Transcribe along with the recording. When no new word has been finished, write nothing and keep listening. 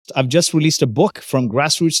I've just released a book, From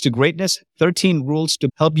Grassroots to Greatness, 13 Rules to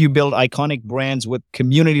Help You Build Iconic Brands with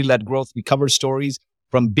Community-Led Growth. We cover stories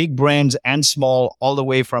from big brands and small, all the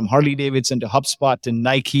way from Harley Davidson to HubSpot to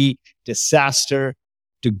Nike to SaaStr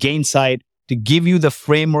to Gainsight, to give you the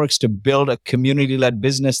frameworks to build a community-led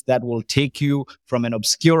business that will take you from an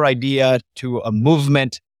obscure idea to a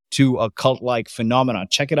movement to a cult-like phenomenon.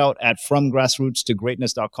 Check it out at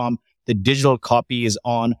FromGrassrootsToGreatness.com. The digital copy is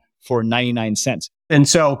on for 99 cents. And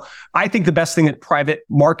so I think the best thing that private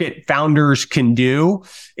market founders can do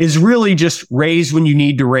is really just raise when you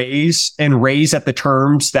need to raise and raise at the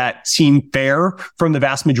terms that seem fair from the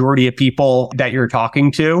vast majority of people that you're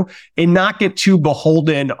talking to, and not get too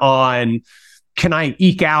beholden on, can I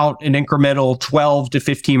eke out an incremental 12 to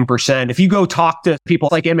 15%? If you go talk to people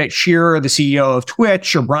like Emmett Shearer, the CEO of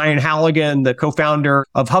Twitch, or Brian Halligan, the co-founder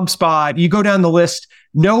of HubSpot, you go down the list,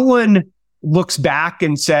 no one looks back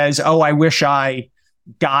and says, oh, I wish I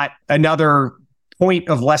got another point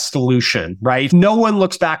of less dilution, right? No one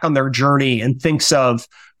looks back on their journey and thinks of,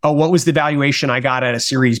 oh, what was the valuation I got at a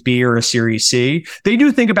Series B or a Series C? They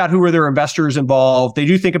do think about who are their investors involved. They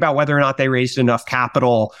do think about whether or not they raised enough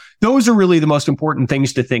capital. Those are really the most important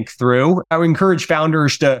things to think through. I would encourage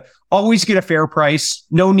founders to always get a fair price.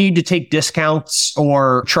 No need to take discounts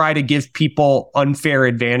or try to give people unfair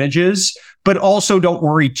advantages, but also don't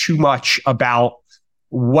worry too much about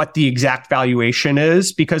what the exact valuation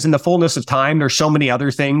is, because in the fullness of time, there's so many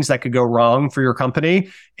other things that could go wrong for your company,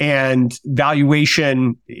 and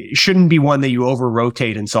valuation shouldn't be one that you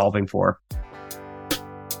over-rotate in solving for.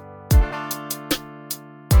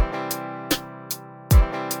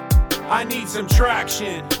 I need some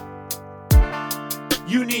traction.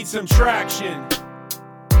 You need some traction.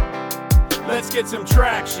 Let's get some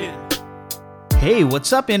traction. Hey,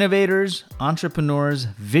 what's up, innovators, entrepreneurs,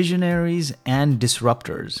 visionaries, and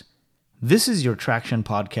disruptors? This is your Traction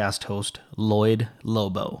Podcast host, Lloyd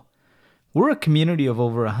Lobo. We're a community of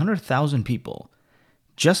over 100,000 people,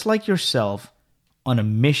 just like yourself, on a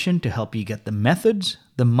mission to help you get the methods,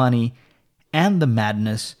 the money, and the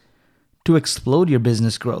madness to explode your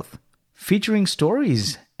business growth, featuring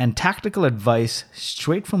stories and tactical advice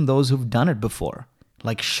straight from those who've done it before,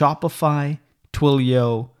 like Shopify,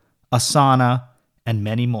 Twilio, Asana, and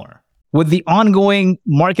many more. With the ongoing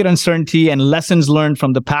market uncertainty and lessons learned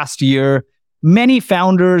from the past year, many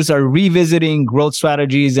founders are revisiting growth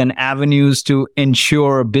strategies and avenues to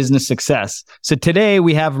ensure business success. So today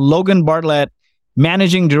we have Logan Bartlett,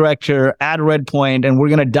 Managing Director at Redpoint, and we're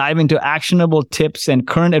going to dive into actionable tips and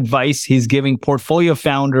current advice he's giving portfolio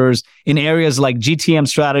founders in areas like GTM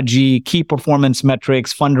strategy, key performance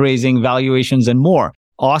metrics, fundraising, valuations, and more.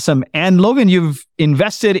 Awesome. And Logan, you've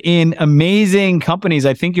invested in amazing companies.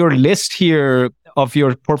 I think your list here of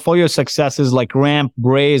your portfolio successes like Ramp,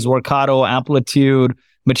 Braze, Workato, Amplitude,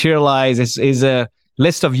 Materialize is a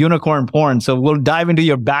list of unicorn porn. So we'll dive into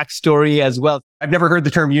your backstory as well. I've never heard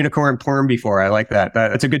the term unicorn porn before. I like that.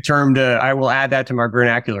 That's a good term I will add that to my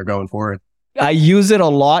vernacular going forward. I use it a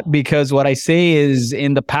lot because what I say is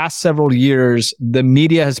in the past several years, the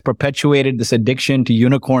media has perpetuated this addiction to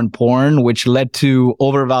unicorn porn, which led to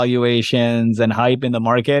overvaluations and hype in the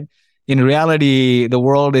market. In reality, the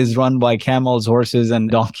world is run by camels, horses,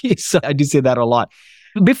 and donkeys. So I do say that a lot.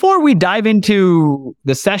 Before we dive into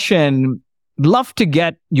the session, love to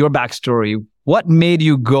get your backstory. What made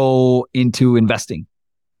you go into investing?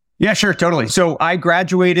 Yeah, sure. Totally. So I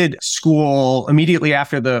graduated school immediately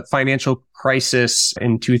after the financial crisis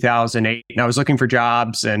in 2008. And I was looking for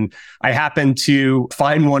jobs, and I happened to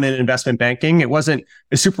find one in investment banking. It wasn't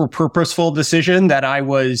a super purposeful decision that I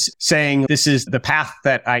was saying this is the path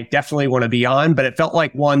that I definitely want to be on, but it felt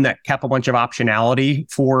like one that kept a bunch of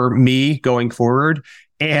optionality for me going forward.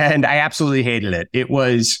 And I absolutely hated it. It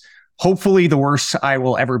was hopefully the worst I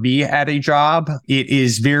will ever be at a job. It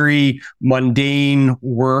is very mundane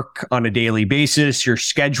work on a daily basis. Your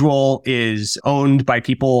schedule is owned by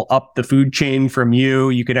people up the food chain from you.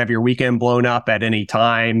 You could have your weekend blown up at any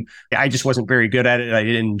time. I just wasn't very good at it. I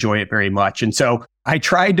didn't enjoy it very much. And so I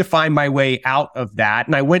tried to find my way out of that.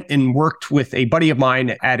 And I went and worked with a buddy of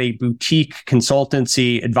mine at a boutique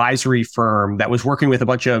consultancy advisory firm that was working with a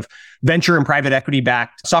bunch of venture and private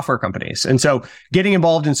equity-backed software companies. And so getting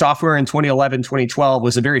involved in software in 2011, 2012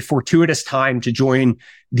 was a very fortuitous time to join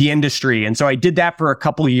the industry. And so I did that for a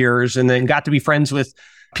couple of years and then got to be friends with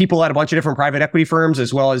people at a bunch of different private equity firms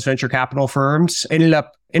as well as venture capital firms. Ended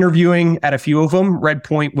up interviewing at a few of them.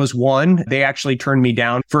 Redpoint was one. They actually turned me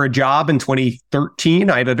down for a job in 2013.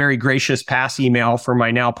 I have a very gracious pass email from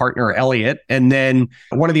my now partner, Elliot. And then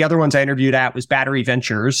one of the other ones I interviewed at was Battery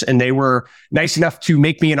Ventures, and they were nice enough to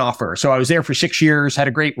make me an offer. So I was there for 6 years, had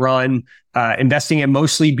a great run, investing in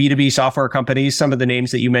mostly B2B software companies, some of the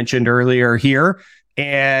names that you mentioned earlier here.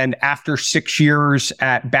 And after 6 years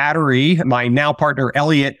at Battery, my now partner,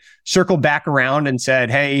 Elliot, circled back around and said,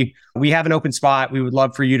 hey, we have an open spot. We would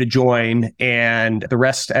love for you to join. And the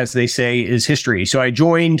rest, as they say, is history. So I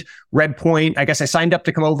joined Redpoint. I guess I signed up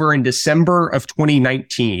to come over in December of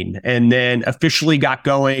 2019 and then officially got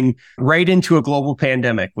going right into a global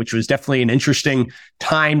pandemic, which was definitely an interesting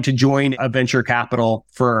time to join a venture capital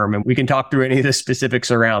firm. And we can talk through any of the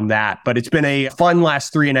specifics around that. But it's been a fun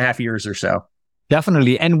last 3.5 years or so.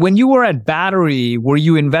 Definitely. And when you were at Battery, were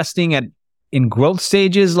you investing in growth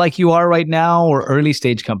stages like you are right now, or early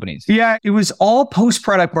stage companies? Yeah, it was all post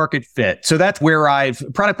product market fit. So that's where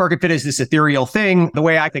product market fit is this ethereal thing. The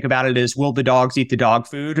way I think about it is, will the dogs eat the dog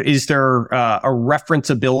food? Is there a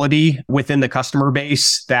referenceability within the customer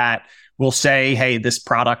base that will say, hey, this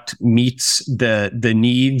product meets the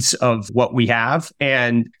needs of what we have?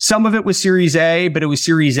 And some of it was Series A, but it was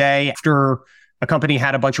Series A after a company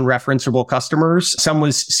had a bunch of referenceable customers. Some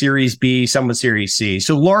was Series B, some was Series C.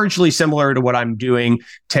 So largely similar to what I'm doing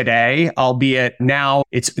today, albeit now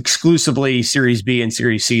it's exclusively Series B and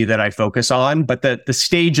Series C that I focus on, but the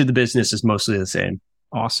stage of the business is mostly the same.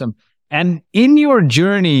 Awesome. And in your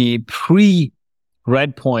journey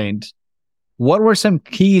pre-Redpoint, what were some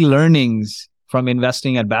key learnings from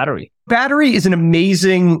investing at Battery? Battery is an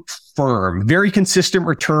amazing firm, very consistent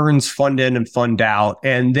returns, fund in and fund out.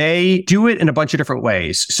 And they do it in a bunch of different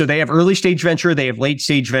ways. So they have early stage venture, they have late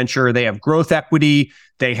stage venture, they have growth equity,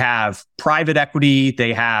 they have private equity,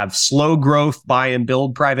 they have slow growth, buy and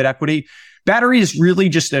build private equity. Battery is really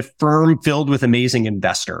just a firm filled with amazing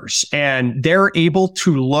investors. And they're able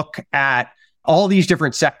to look at all these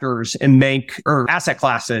different sectors or asset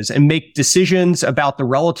classes and make decisions about the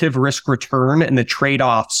relative risk return and the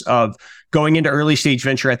trade-offs of going into early stage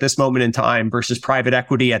venture at this moment in time versus private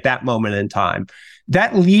equity at that moment in time.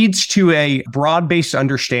 That leads to a broad-based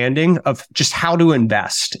understanding of just how to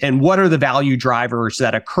invest and what are the value drivers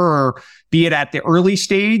that occur, be it at the early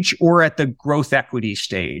stage or at the growth equity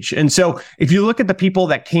stage. And so if you look at the people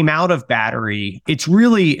that came out of Battery, it's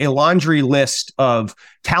really a laundry list of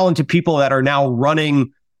talented people that are now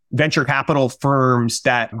running venture capital firms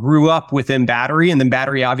that grew up within Battery. And then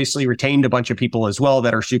Battery obviously retained a bunch of people as well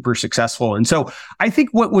that are super successful. And so I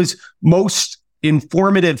think what was most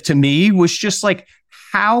informative to me was just like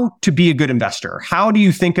how to be a good investor. How do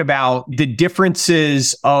you think about the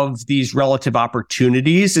differences of these relative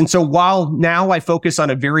opportunities? And so while now I focus on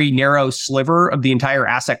a very narrow sliver of the entire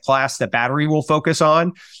asset class that Battery will focus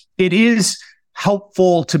on, it is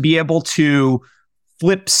helpful to be able to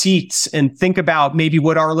flip seats and think about maybe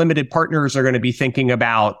what our limited partners are going to be thinking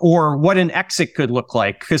about or what an exit could look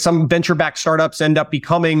like. Because some venture-backed startups end up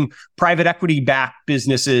becoming private equity-backed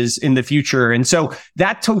businesses in the future. And so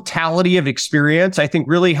that totality of experience, I think,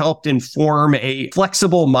 really helped inform a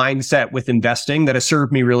flexible mindset with investing that has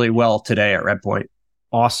served me really well today at Redpoint.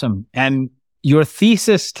 Awesome. And your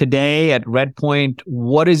thesis today at Redpoint,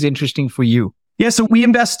 what is interesting for you? Yeah, so we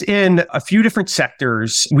invest in a few different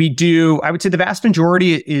sectors. I would say the vast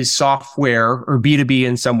majority is software or B2B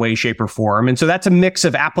in some way, shape, or form. And so that's a mix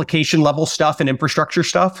of application level stuff and infrastructure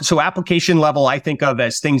stuff. So application level, I think of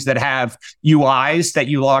as things that have UIs that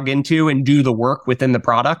you log into and do the work within the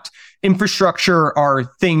product. Infrastructure are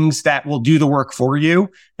things that will do the work for you.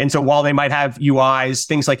 And so while they might have UIs,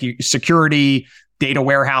 things like security, data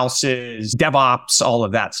warehouses, DevOps, all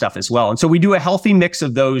of that stuff as well. And so we do a healthy mix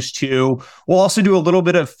of those two. We'll also do a little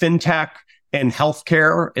bit of fintech and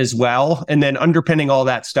healthcare as well. And then underpinning all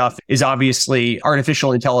that stuff is obviously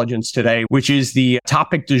artificial intelligence today, which is the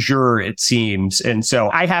topic du jour, it seems. And so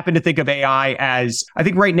I happen to think of AI as, I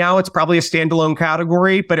think right now it's probably a standalone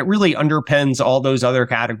category, but it really underpins all those other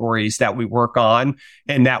categories that we work on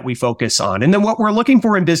and that we focus on. And then what we're looking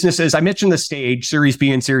for in businesses, I mentioned the stage, Series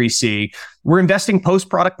B and Series C. We're investing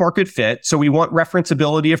post-product market fit. So we want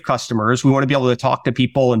referenceability of customers. We want to be able to talk to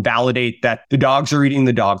people and validate that the dogs are eating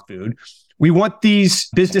the dog food. We want these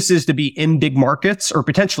businesses to be in big markets or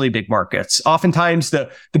potentially big markets. Oftentimes, the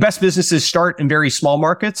best businesses start in very small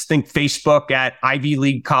markets. Think Facebook at Ivy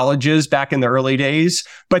League colleges back in the early days,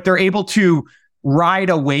 but they're able to ride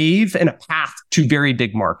a wave and a path to very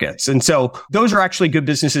big markets. And so those are actually good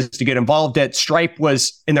businesses to get involved at. Stripe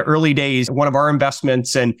was in the early days one of our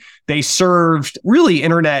investments, and they served really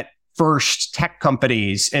internet first tech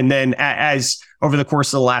companies. And then as over the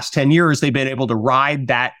course of the last 10 years, they've been able to ride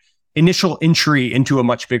that initial entry into a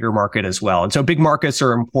much bigger market as well. And so big markets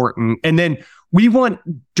are important. And then we want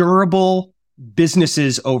durable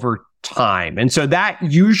businesses over time. And so that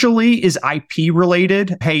usually is IP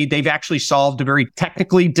related. Hey, they've actually solved a very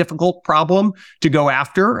technically difficult problem to go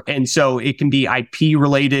after. And so it can be IP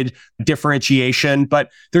related differentiation, but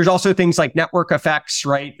there's also things like network effects,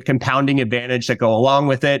 right? Compounding advantage that go along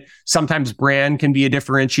with it. Sometimes brand can be a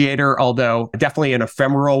differentiator, although definitely an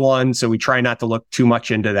ephemeral one. So we try not to look too much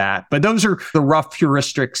into that. But those are the rough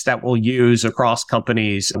heuristics that we'll use across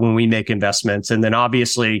companies when we make investments. And then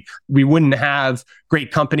obviously we wouldn't have great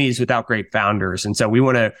companies without great founders. And so we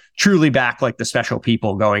want to truly back like the special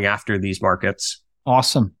people going after these markets.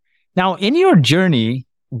 Awesome. Now, in your journey,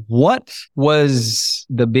 what was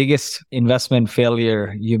the biggest investment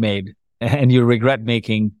failure you made and you regret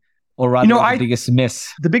making, or rather the biggest miss?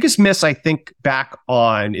 The biggest miss I think back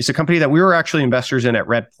on is a company that we were actually investors in at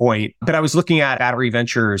Redpoint, but I was looking at Battery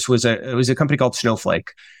Ventures, it was a company called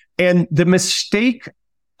Snowflake. And the mistake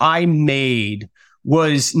I made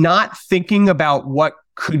was not thinking about what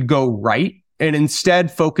could go right and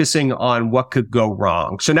instead focusing on what could go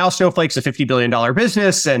wrong. So now Snowflake's a $50 billion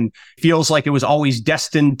business and feels like it was always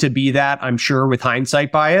destined to be that, I'm sure, with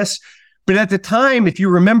hindsight bias. But at the time, if you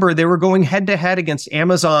remember, they were going head to head against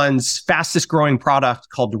Amazon's fastest growing product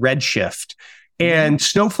called Redshift. And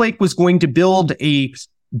Snowflake was going to build a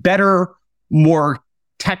better, more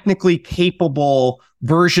technically capable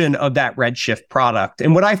version of that Redshift product.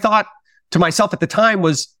 And what I thought to myself at the time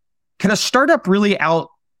was, can a startup really out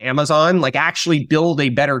Amazon, like actually build a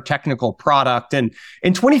better technical product? And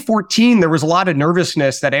in 2014, there was a lot of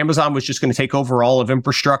nervousness that Amazon was just going to take over all of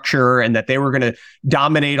infrastructure and that they were going to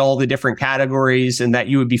dominate all the different categories and that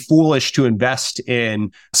you would be foolish to invest in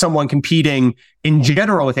someone competing in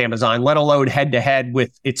general with Amazon, let alone head to head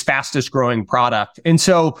with its fastest growing product. And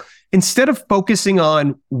so instead of focusing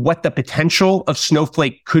on what the potential of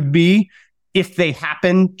Snowflake could be, if they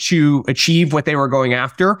happen to achieve what they were going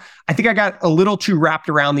after, I think I got a little too wrapped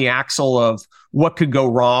around the axle of what could go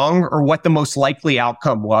wrong or what the most likely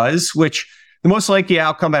outcome was, which the most likely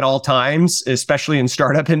outcome at all times, especially in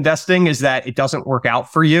startup investing, is that it doesn't work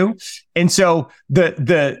out for you. And so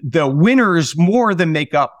the winners more than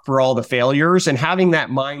make up for all the failures, and having that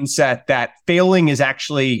mindset that failing is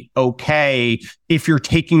actually okay if you're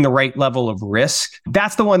taking the right level of risk.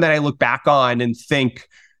 That's the one that I look back on and think,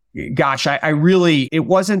 gosh, I really, it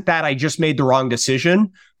wasn't that I just made the wrong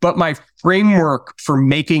decision, but my framework for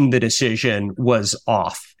making the decision was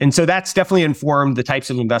off. And so that's definitely informed the types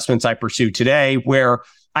of investments I pursue today, where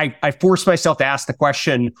I force myself to ask the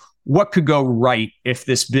question, what could go right if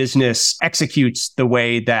this business executes the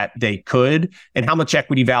way that they could? And how much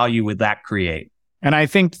equity value would that create? And I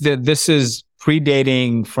think that this is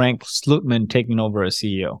predating Frank Slootman taking over as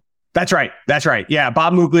CEO. That's right. Yeah.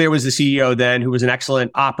 Bob Muglia was the CEO then, who was an excellent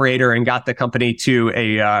operator and got the company to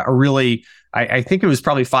a really, I think it was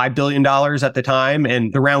probably $5 billion at the time.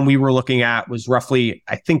 And the round we were looking at was roughly,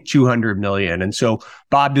 I think, 200 million. And so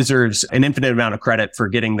Bob deserves an infinite amount of credit for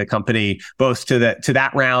getting the company both to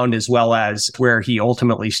that round as well as where he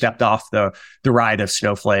ultimately stepped off the ride of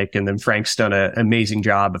Snowflake. And then Frank's done an amazing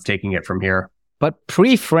job of taking it from here. But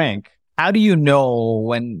pre-Frank, how do you know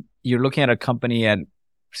when you're looking at a company at,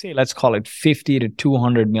 say, let's call it 50 to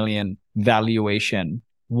 200 million valuation,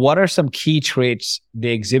 what are some key traits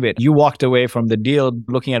they exhibit? You walked away from the deal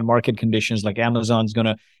looking at market conditions like Amazon's going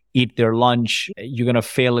to eat their lunch. You're going to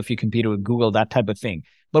fail if you compete with Google, that type of thing.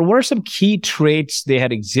 But what are some key traits they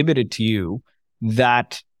had exhibited to you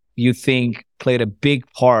that you think played a big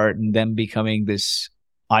part in them becoming this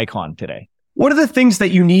icon today? One of the things that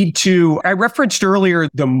you need to, I referenced earlier,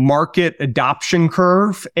 the market adoption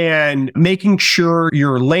curve and making sure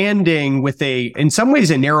you're landing with in some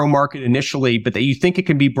ways, a narrow market initially, but that you think it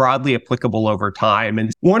can be broadly applicable over time.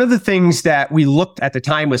 And one of the things that we looked at the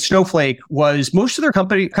time with Snowflake was most of their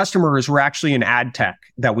customers were actually in ad tech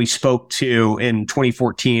that we spoke to in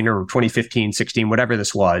 2014 or 2015, 16, whatever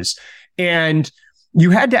this was. And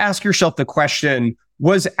you had to ask yourself the question,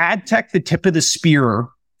 was ad tech the tip of the spear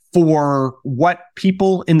for what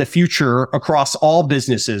people in the future across all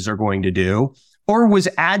businesses are going to do? Or was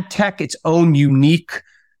ad tech its own unique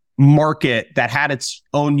market that had its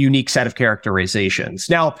own unique set of characterizations?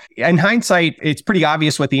 Now, in hindsight, it's pretty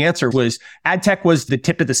obvious what the answer was. Ad tech was the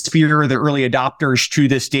tip of the spear, the early adopters to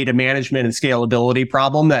this data management and scalability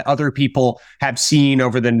problem that other people have seen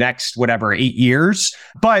over the next, 8 years.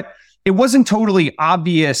 But it wasn't totally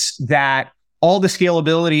obvious that all the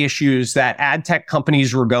scalability issues that ad tech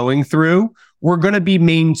companies were going through were going to be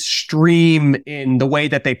mainstream in the way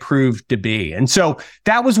that they proved to be. And so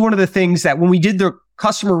that was one of the things that when we did the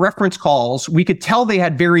customer reference calls, we could tell they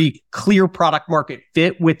had very clear product market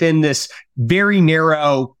fit within this very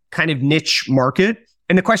narrow kind of niche market.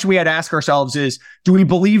 And the question we had to ask ourselves is, do we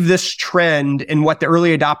believe this trend and what the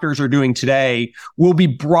early adopters are doing today will be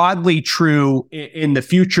broadly true in the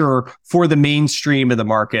future for the mainstream of the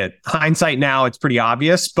market? Hindsight now, it's pretty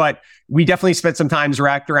obvious, but we definitely spent some time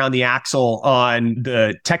wrapped around the axle on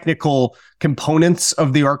the technical components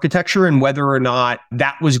of the architecture and whether or not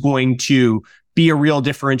that was going to be a real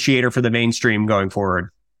differentiator for the mainstream going forward.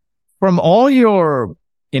 From all your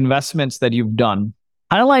investments that you've done,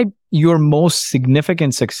 highlight your most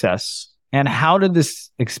significant success and how did this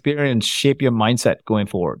experience shape your mindset going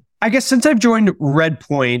forward? I guess since I've joined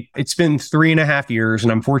Redpoint, it's been 3.5 years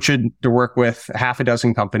and I'm fortunate to work with half a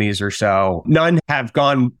dozen companies or so. None have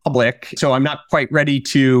gone public, so I'm not quite ready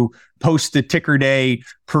to post the ticker day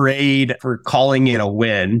parade for calling it a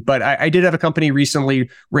win. But I did have a company recently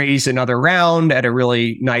raise another round at a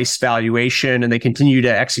really nice valuation, and they continue to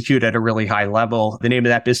execute at a really high level. The name of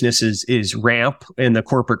that business is Ramp in the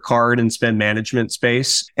corporate card and spend management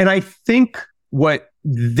space. And I think what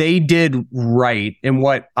they did right and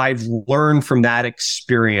what I've learned from that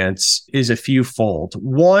experience is a few fold.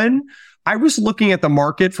 One, I was looking at the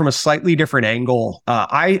market from a slightly different angle.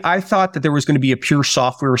 I thought that there was going to be a pure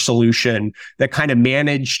software solution that kind of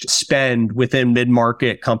managed spend within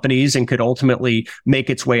mid-market companies and could ultimately make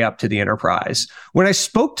its way up to the enterprise. When I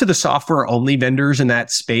spoke to the software-only vendors in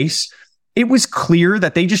that space, it was clear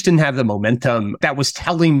that they just didn't have the momentum that was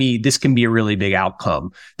telling me this can be a really big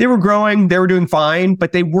outcome. They were growing, they were doing fine,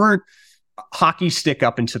 but they weren't hockey stick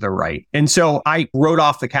up and to the right. And so I wrote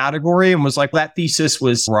off the category and was like, that thesis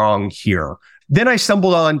was wrong here. Then I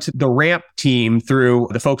stumbled onto the Ramp team through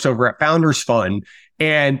the folks over at Founders Fund.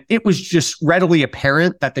 And it was just readily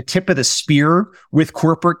apparent that the tip of the spear with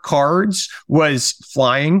corporate cards was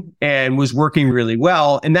flying and was working really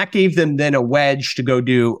well. And that gave them then a wedge to go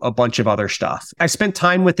do a bunch of other stuff. I spent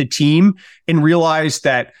time with the team and realized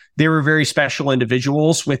that they were very special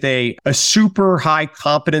individuals with a super high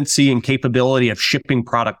competency and capability of shipping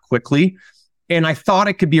product quickly. And I thought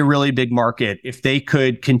it could be a really big market if they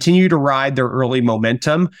could continue to ride their early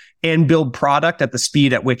momentum and build product at the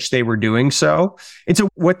speed at which they were doing so. And so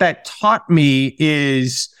what that taught me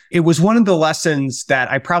is, it was one of the lessons that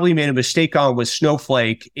I probably made a mistake on with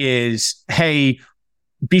Snowflake is, hey,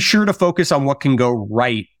 be sure to focus on what can go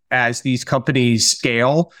right as these companies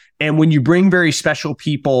scale. And when you bring very special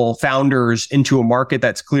people, founders into a market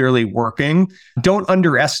that's clearly working, don't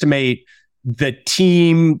underestimate the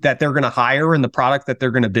team that they're going to hire and the product that they're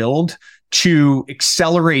going to build to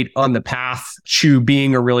accelerate on the path to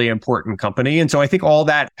being a really important company. And so I think all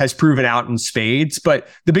that has proven out in spades. But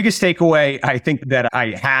the biggest takeaway I think that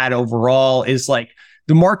I had overall is like,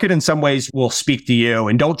 the market in some ways will speak to you,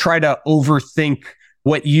 and don't try to overthink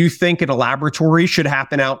what you think in a laboratory should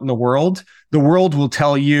happen out in the world. The world will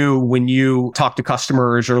tell you when you talk to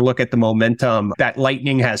customers or look at the momentum that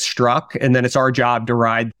lightning has struck. And then it's our job to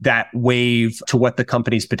ride that wave to what the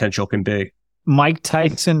company's potential can be. Mike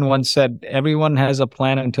Tyson once said, everyone has a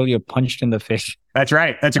plan until you're punched in the face. That's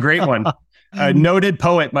right. That's a great one. A noted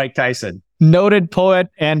poet, Mike Tyson. Noted poet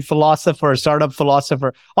and philosopher, startup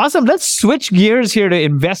philosopher. Awesome. Let's switch gears here to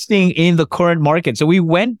investing in the current market. So we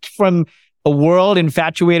went from a world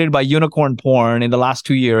infatuated by unicorn porn in the last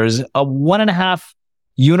 2 years, 1.5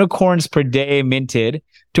 unicorns per day minted,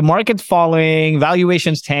 to markets falling,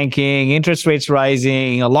 valuations tanking, interest rates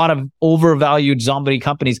rising, a lot of overvalued zombie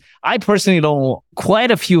companies. I personally know quite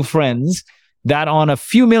a few friends that on a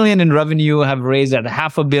few million in revenue have raised at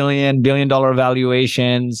 $500 million, $1 billion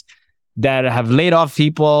valuations, that have laid off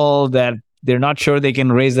people, that they're not sure they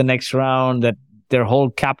can raise the next round, that their whole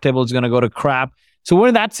cap table is going to go to crap. So we're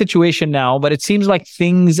in that situation now, but it seems like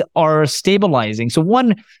things are stabilizing. So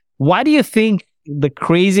one, why do you think the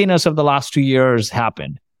craziness of the last 2 years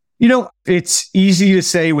happened? You know, it's easy to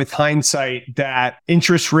say with hindsight that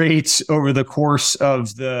interest rates over the course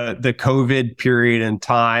of the COVID period in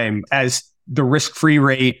time, as the risk-free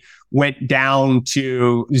rate went down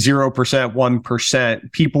to 0%,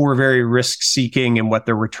 1%, people were very risk-seeking in what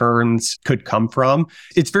their returns could come from.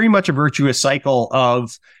 It's very much a virtuous cycle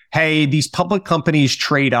of, hey, these public companies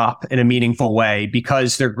trade up in a meaningful way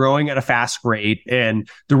because they're growing at a fast rate and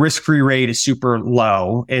the risk-free rate is super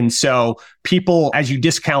low. And so people, as you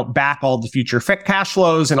discount back all the future cash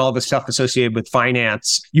flows and all the stuff associated with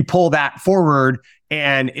finance, you pull that forward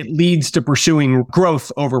and it leads to pursuing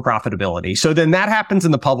growth over profitability. So then that happens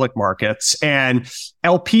in the public markets, and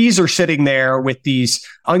LPs are sitting there with these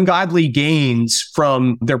ungodly gains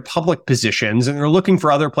from their public positions, and they're looking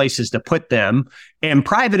for other places to put them. And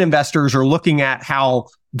private investors are looking at how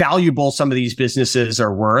valuable some of these businesses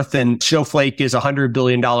are worth. And Snowflake is a $100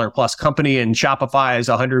 billion plus company, and Shopify is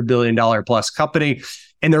a $100 billion plus company.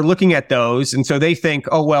 And they're looking at those. And so they think,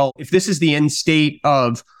 oh, well, if this is the end state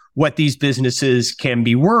of what these businesses can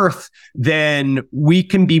be worth, then we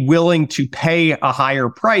can be willing to pay a higher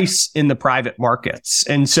price in the private markets.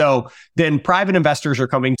 And so then private investors are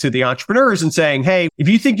coming to the entrepreneurs and saying, hey, if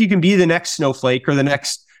you think you can be the next Snowflake or the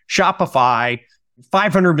next Shopify,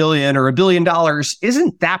 $500 million or $1 billion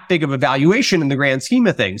isn't that big of a valuation in the grand scheme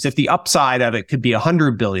of things, if the upside of it could be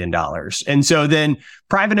 $100 billion. And so then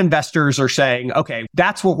private investors are saying, okay,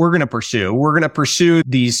 that's what we're going to pursue. We're going to pursue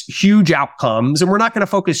these huge outcomes, and we're not going to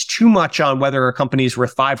focus too much on whether a company is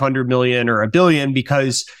worth 500 million or $1 billion,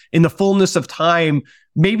 because in the fullness of time,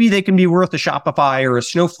 maybe they can be worth a Shopify or a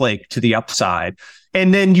Snowflake to the upside.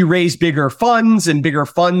 And then you raise bigger funds, and bigger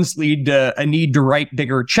funds lead to a need to write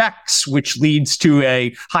bigger checks, which leads to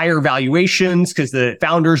a higher valuations because the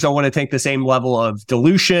founders don't want to take the same level of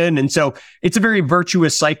dilution. And so it's a very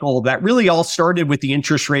virtuous cycle that really all started with the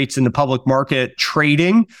interest rates in the public market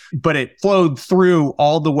trading, but it flowed through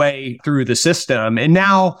all the way through the system. And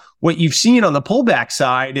now what you've seen on the pullback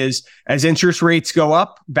side is as interest rates go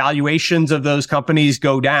up, valuations of those companies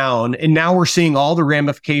go down. And now we're seeing all the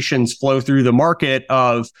ramifications flow through the market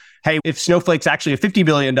of, hey, if Snowflake's actually a $50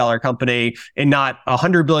 billion company and not a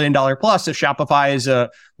 $100 billion plus, if Shopify is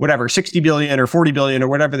a whatever, 60 billion or 40 billion or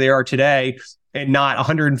whatever they are today, and not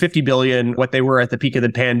 150 billion, what they were at the peak of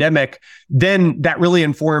the pandemic, then that really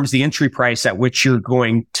informs the entry price at which you're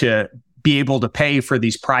going to be able to pay for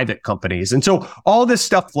these private companies. And so all this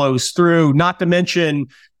stuff flows through, not to mention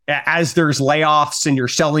as there's layoffs and you're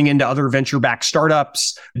selling into other venture-backed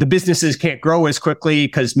startups, the businesses can't grow as quickly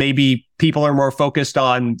because maybe people are more focused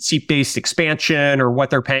on seat-based expansion or what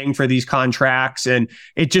they're paying for these contracts. And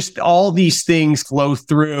it just, all these things flow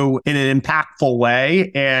through in an impactful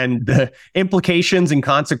way. And the implications and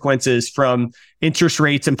consequences from interest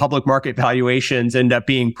rates and public market valuations end up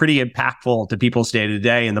being pretty impactful to people's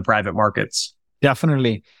day-to-day in the private markets.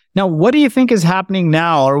 Definitely. Now, what do you think is happening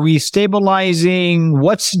now? Are we stabilizing?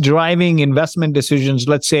 What's driving investment decisions,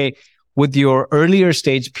 let's say, with your earlier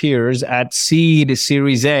stage peers at seed,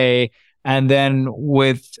 Series A, and then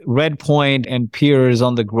with Redpoint and peers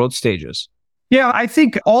on the growth stages? Yeah, I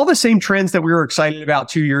think all the same trends that we were excited about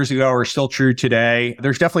 2 years ago are still true today.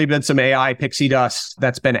 There's definitely been some AI pixie dust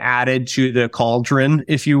that's been added to the cauldron,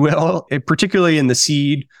 if you will, particularly in the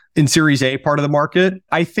seed and Series A part of the market.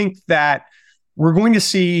 I think that we're going to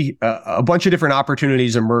see a bunch of different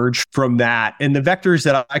opportunities emerge from that. And the vectors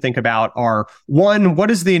that I think about are, one, what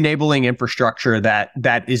is the enabling infrastructure that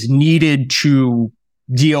is needed to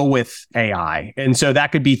deal with AI? And so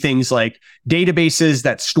that could be things like databases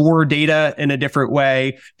that store data in a different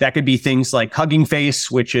way. That could be things like Hugging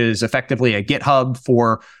Face, which is effectively a GitHub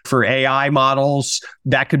for AI models.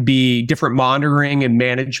 That could be different monitoring and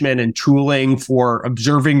management and tooling for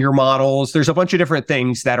observing your models. There's a bunch of different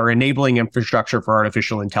things that are enabling infrastructure for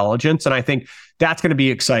artificial intelligence. And I think that's going to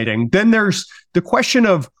be exciting. Then there's the question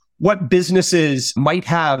of what businesses might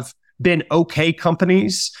have been okay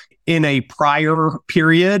companies in a prior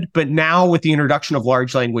period, but now with the introduction of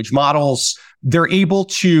large language models, they're able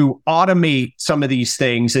to automate some of these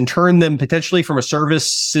things and turn them potentially from a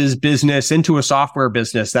services business into a software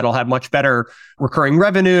business that'll have much better recurring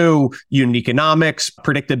revenue, unit economics,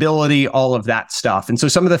 predictability, all of that stuff. And so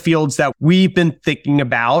some of the fields that we've been thinking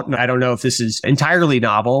about, and I don't know if this is entirely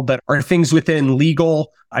novel, but are things within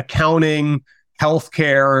legal, accounting,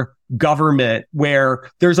 healthcare, government, where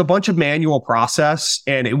there's a bunch of manual process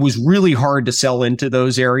and it was really hard to sell into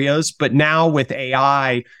those areas. But now with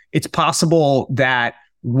AI, it's possible that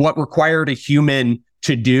what required a human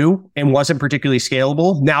to do and wasn't particularly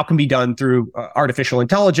scalable now can be done through artificial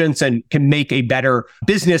intelligence and can make a better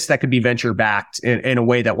business that could be venture backed in a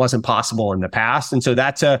way that wasn't possible in the past. And so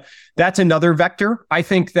that's another vector. I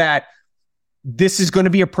think that this is going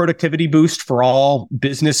to be a productivity boost for all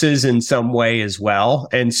businesses in some way as well.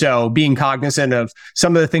 And so being cognizant of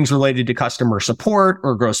some of the things related to customer support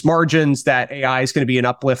or gross margins that AI is going to be an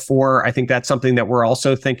uplift for, I think that's something that we're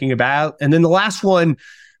also thinking about. And then the last one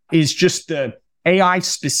is just the AI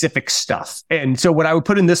specific stuff. And so what I would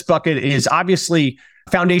put in this bucket is obviously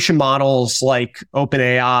foundation models like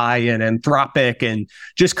OpenAI and Anthropic and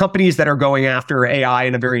just companies that are going after AI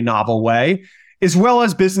in a very novel way. as well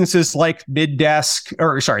as businesses like businesses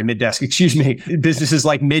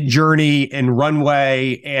like Midjourney and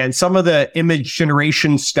Runway and some of the image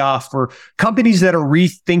generation stuff, or companies that are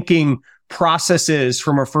rethinking processes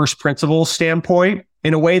from a first principles standpoint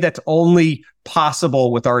in a way that's only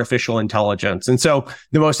possible with artificial intelligence. And so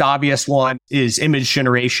the most obvious one is image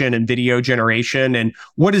generation and video generation. And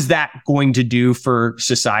what is that going to do for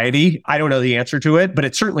society? I don't know the answer to it, but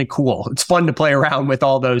it's certainly cool. It's fun to play around with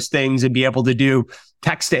all those things and be able to do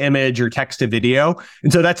text to image or text to video.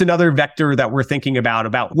 And so that's another vector that we're thinking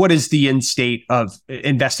about what is the end state of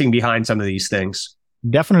investing behind some of these things.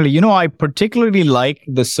 Definitely. I particularly like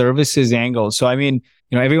the services angle. So,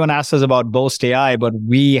 everyone asks us about Boast AI, but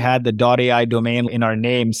we had the .ai domain in our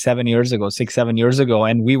name 7 years ago, 7 years ago.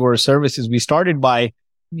 And we were services. We started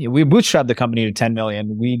we bootstrapped the company to 10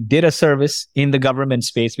 million. We did a service in the government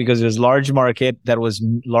space because there's a large market that was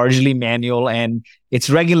largely manual and it's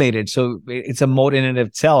regulated. So it's a moat in and of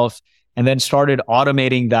itself. And then started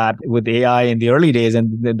automating that with AI in the early days.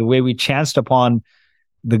 And the way we chanced upon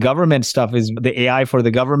the government stuff is the AI for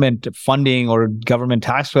the government funding or government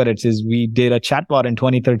tax credits is we did a chatbot in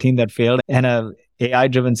 2013 that failed and a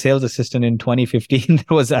AI-driven sales assistant in 2015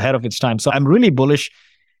 that was ahead of its time. So I'm really bullish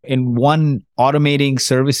in automating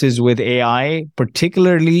services with AI,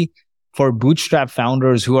 particularly for bootstrap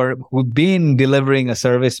founders who've been delivering a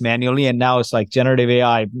service manually. And now it's like generative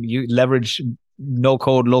AI, you leverage no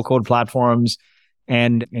code, low code platforms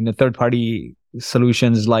and in the third party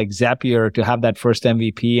solutions like Zapier to have that first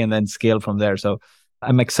MVP and then scale from there. So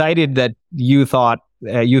I'm excited that you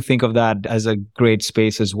think of that as a great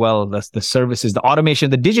space as well. That's the services, the automation,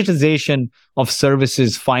 the digitization of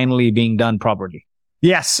services finally being done properly.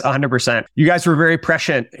 Yes, 100%. You guys were very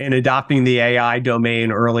prescient in adopting the AI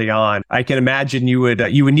domain early on. I can imagine you would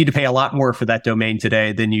need to pay a lot more for that domain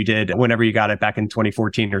today than you did whenever you got it back in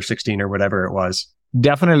 2014 or 16 or whatever it was.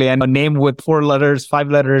 Definitely. And a name with 4 letters, 5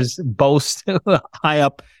 letters, Boast high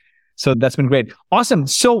up. So that's been great. Awesome.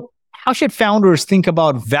 So how should founders think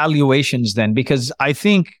about valuations then? Because I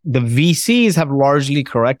think the VCs have largely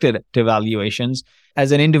corrected to valuations.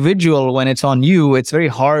 As an individual, when it's on you, it's very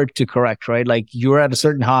hard to correct, right? Like you're at a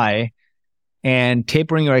certain high and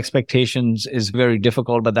tapering your expectations is very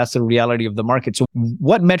difficult, but that's the reality of the market. So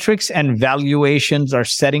what metrics and valuations are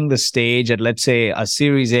setting the stage at, let's say, a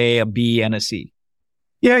Series A, a B, and a C?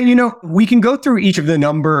 Yeah, we can go through each of the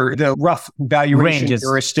rough valuation ranges,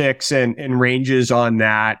 heuristics and ranges on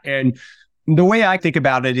that. And the way I think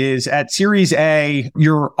about it is at Series A,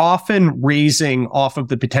 you're often raising off of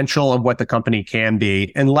the potential of what the company can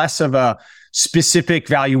be and less of a specific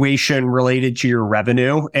valuation related to your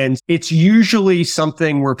revenue. And it's usually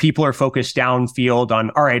something where people are focused downfield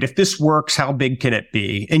on, all right, if this works, how big can it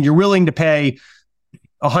be? And you're willing to pay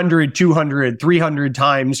 100, 200, 300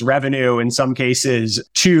 times revenue in some cases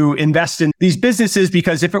to invest in these businesses,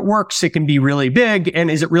 because if it works, it can be really big.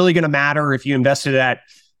 And is it really going to matter if you invested at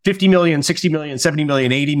 50 million, 60 million, 70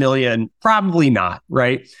 million, 80 million? Probably not,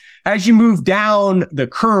 right? As you move down the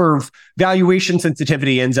curve, valuation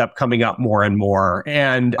sensitivity ends up coming up more and more.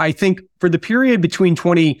 And I think for the period between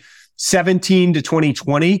 2017 to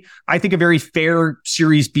 2020, I think a very fair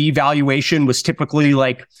Series B valuation was typically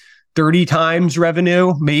like 30 times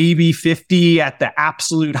revenue, maybe 50 at the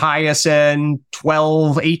absolute highest end,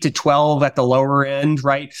 8 to 12 at the lower end,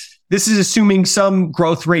 right? This is assuming some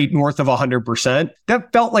growth rate north of 100%.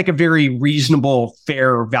 That felt like a very reasonable,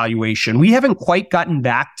 fair valuation. We haven't quite gotten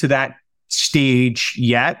back to that stage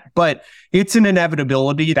yet, but it's an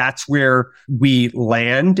inevitability. That's where we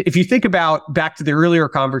land. If you think about back to the earlier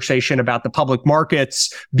conversation about the public markets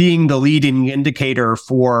being the leading indicator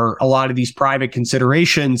for a lot of these private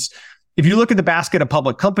considerations, if you look at the basket of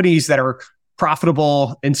public companies that are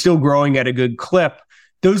profitable and still growing at a good clip,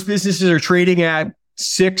 those businesses are trading at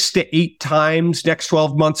 6 to 8 times next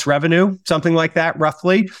 12 months revenue, something like that,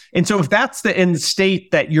 roughly. And so if that's the end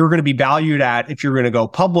state that you're going to be valued at, if you're going to go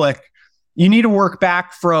public, you need to work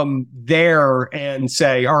back from there and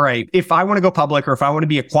say, all right, if I want to go public or if I want to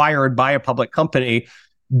be acquired by a public company,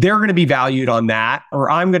 they're going to be valued on that, or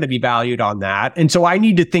I'm going to be valued on that. And so I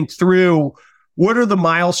need to think through, what are the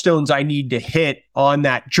milestones I need to hit on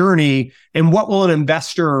that journey? And what will an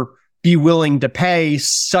investor be willing to pay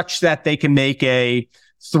such that they can make a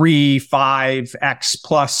 3-5x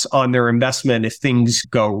plus on their investment if things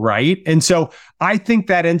go right? And so I think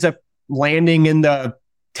that ends up landing in the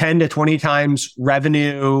 10 to 20 times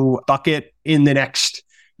revenue bucket in the next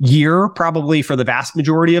year, probably for the vast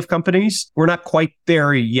majority of companies. We're not quite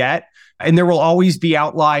there yet. And there will always be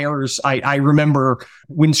outliers. I remember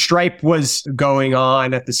when Stripe was going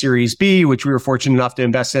on at the Series B, which we were fortunate enough to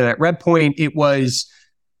invest in at Redpoint, it was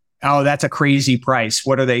oh, that's a crazy price.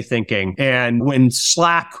 What are they thinking? And when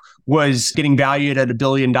Slack was getting valued at $1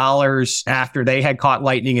 billion after they had caught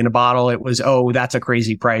lightning in a bottle, it was, oh, that's a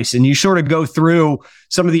crazy price. And you sort of go through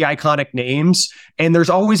some of the iconic names, and there's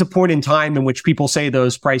always a point in time in which people say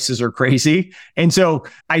those prices are crazy. And so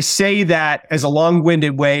I say that as a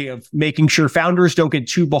long-winded way of making sure founders don't get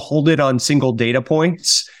too beholden on single data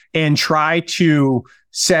points and try to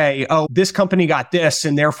say, oh, this company got this,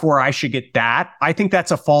 and therefore I should get that. I think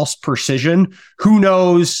that's a false precision. Who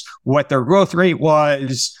knows what their growth rate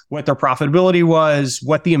was, what their profitability was,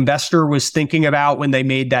 what the investor was thinking about when they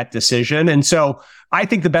made that decision. And so I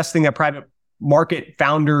think the best thing that private market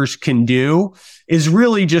founders can do is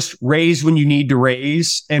really just raise when you need to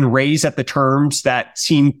raise and raise at the terms that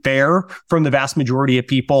seem fair from the vast majority of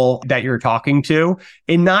people that you're talking to,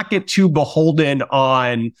 and not get too beholden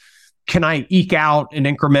on, can I eke out an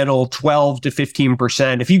incremental 12 to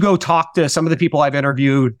 15%? If you go talk to some of the people I've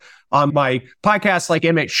interviewed on my podcast, like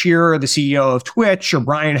Emmett Shearer, the CEO of Twitch, or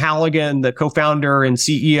Brian Halligan, the co-founder and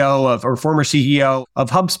CEO of, or former CEO of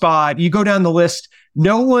HubSpot, you go down the list,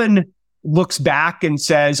 no one looks back and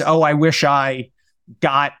says, oh, I wish I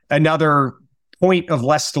got another point of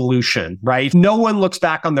less dilution, right? No one looks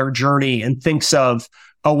back on their journey and thinks of,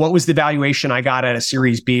 oh, what was the valuation I got at a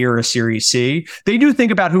Series B or a Series C? They do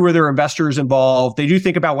think about who are their investors involved. They do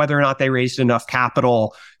think about whether or not they raised enough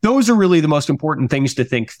capital. Those are really the most important things to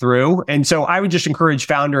think through. And so I would just encourage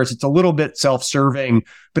founders, it's a little bit self-serving,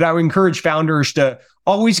 but I would encourage founders to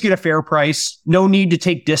always get a fair price. No need to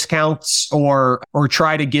take discounts or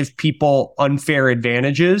try to give people unfair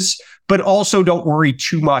advantages, but also don't worry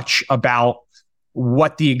too much about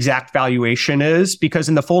what the exact valuation is, because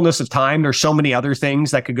in the fullness of time, there's so many other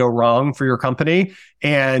things that could go wrong for your company,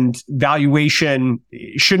 and valuation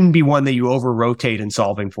shouldn't be one that you over rotate in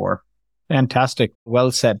solving for. Fantastic.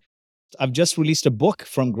 Well said. I've just released a book,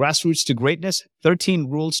 From Grassroots to Greatness, 13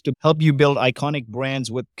 Rules to Help You Build Iconic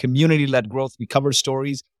Brands with Community-Led Growth. We cover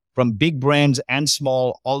stories from big brands and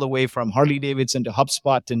small, all the way from Harley-Davidson to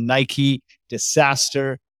HubSpot to Nike to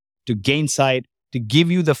SaaStr to Gainsight, to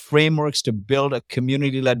give you the frameworks to build a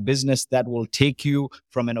community-led business that will take you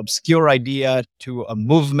from an obscure idea to a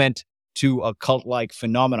movement to a cult-like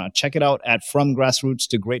phenomenon. Check it out at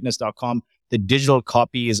FromGrassrootsToGreatness.com. The digital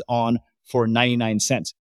copy is on for 99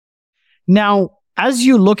 cents. Now, as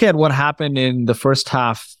you look at what happened in the first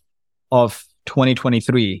half of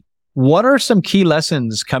 2023, what are some key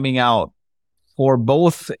lessons coming out for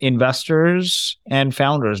both investors and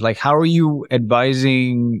founders? Like, how are you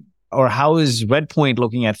advising, or how is Redpoint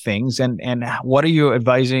looking at things, and what are you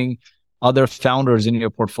advising other founders in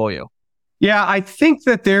your portfolio? Yeah, I think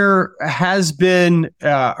that there has been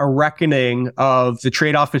a reckoning of the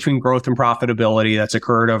trade-off between growth and profitability that's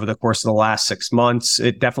occurred over the course of the last 6 months.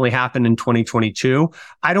 It definitely happened in 2022.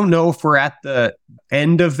 I don't know if we're at the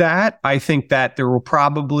end of that. I think that there will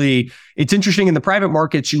probably, it's interesting, in the private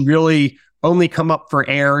markets, you really only come up for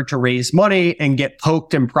air to raise money and get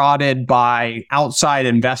poked and prodded by outside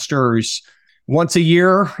investors once a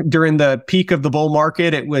year. During the peak of the bull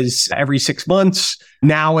market, it was every 6 months.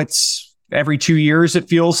 Now it's every 2 years, it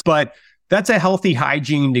feels, but that's a healthy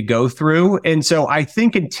hygiene to go through. And so I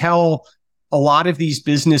think until a lot of these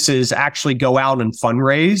businesses actually go out and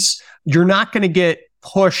fundraise, you're not going to get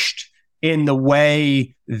pushed in the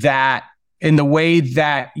way that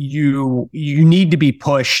you need to be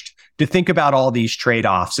pushed to think about all these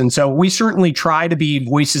trade-offs. And so we certainly try to be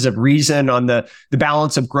voices of reason on the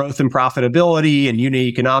balance of growth and profitability and unit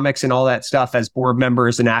economics and all that stuff as board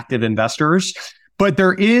members and active investors. But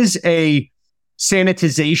there is a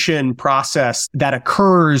sanitization process that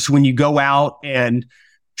occurs when you go out and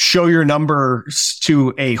show your numbers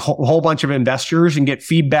to a whole bunch of investors and get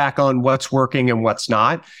feedback on what's working and what's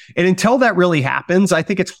not. And until that really happens, I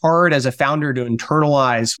think it's hard as a founder to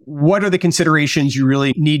internalize what are the considerations you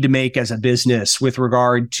really need to make as a business with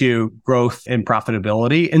regard to growth and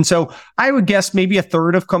profitability. And so I would guess maybe a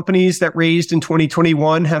third of companies that raised in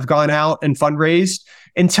 2021 have gone out and fundraised.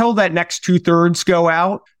 Until that next 2/3 go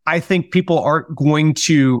out, I think people aren't going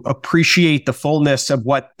to appreciate the fullness of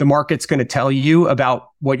what the market's going to tell you about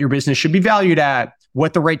what your business should be valued at,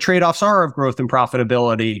 what the right trade-offs are of growth and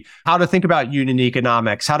profitability, how to think about unit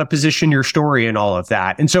economics, how to position your story and all of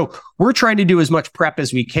that. And so we're trying to do as much prep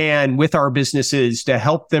as we can with our businesses to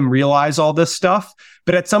help them realize all this stuff.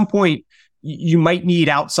 But at some point, you might need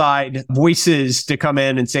outside voices to come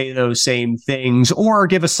in and say those same things, or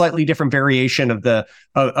give a slightly different variation of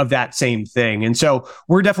that same thing. And so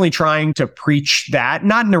we're definitely trying to preach that,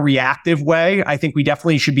 not in a reactive way. I think we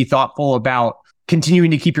definitely should be thoughtful about continuing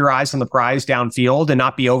to keep your eyes on the prize downfield and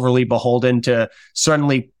not be overly beholden to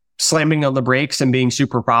suddenly slamming on the brakes and being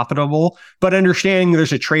super profitable, but understanding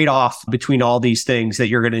there's a trade-off between all these things that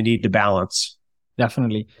you're going to need to balance.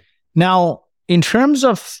 Definitely. Now, in terms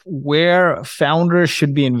of where founders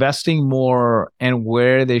should be investing more and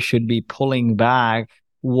where they should be pulling back,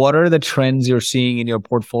 what are the trends you're seeing in your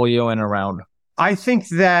portfolio and around? I think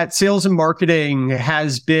that sales and marketing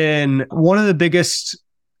has been one of the biggest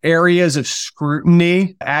areas of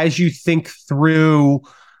scrutiny as you think through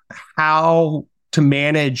how to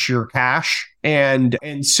manage your cash. And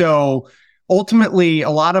so ultimately, a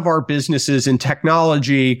lot of our businesses in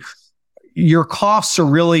technology, your costs are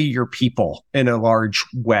really your people in a large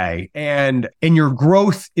way. And your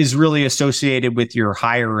growth is really associated with your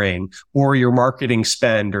hiring or your marketing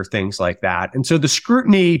spend or things like that. And so the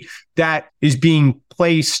scrutiny that is being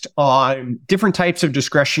placed on different types of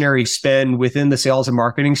discretionary spend within the sales and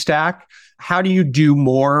marketing stack, how do you do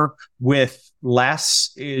more with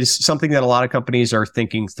less, is something that a lot of companies are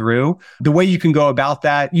thinking through. The way you can go about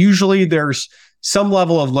that, usually there's some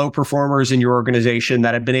level of low performers in your organization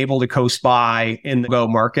that have been able to coast by in the go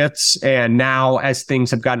markets. And now as things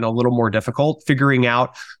have gotten a little more difficult, figuring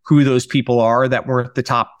out who those people are that weren't the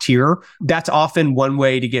top tier, that's often one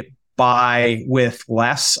way to get by with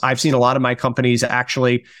less. I've seen a lot of my companies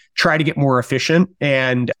actually try to get more efficient,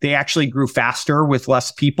 and they actually grew faster with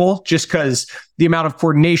less people just because the amount of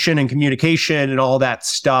coordination and communication and all that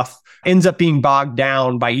stuff ends up being bogged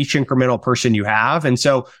down by each incremental person you have. And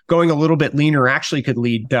so going a little bit leaner actually could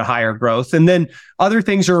lead to higher growth. And then other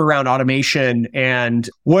things are around automation and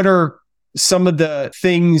what are some of the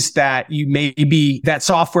things that that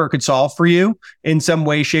software could solve for you in some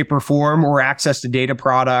way, shape, or form, or access to data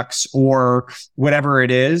products or whatever it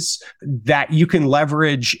is that you can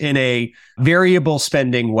leverage in a variable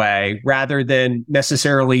spending way rather than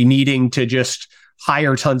necessarily needing to just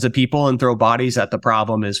hire tons of people and throw bodies at the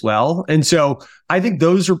problem as well. And so I think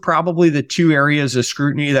those are probably the two areas of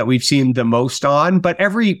scrutiny that we've seen the most on, but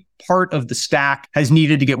every part of the stack has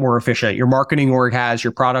needed to get more efficient. Your marketing org has,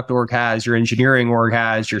 your product org has, your engineering org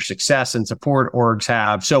has, your success and support orgs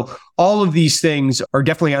have. So all of these things are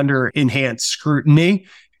definitely under enhanced scrutiny.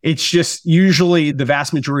 It's just usually the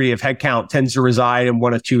vast majority of headcount tends to reside in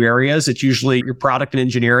one of two areas. It's usually your product and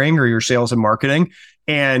engineering or your sales and marketing.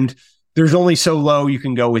 And there's only so low you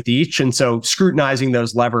can go with each. And so scrutinizing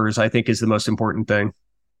those levers, I think, is the most important thing.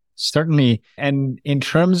 Certainly. And in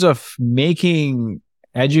terms of making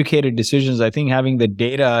educated decisions, I think having the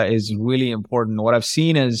data is really important. What I've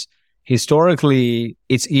seen is historically,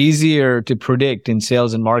 it's easier to predict in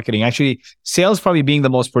sales and marketing. Actually, sales probably being the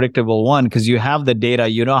most predictable one because you have the data,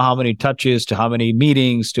 you know how many touches to how many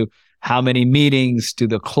meetings to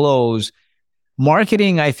the close.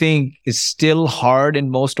 Marketing, I think, is still hard in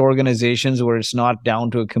most organizations where it's not down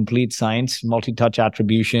to a complete science, multi-touch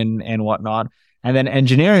attribution and whatnot. And then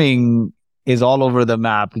engineering is all over the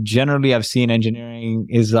map. Generally, I've seen engineering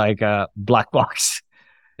is like a black box.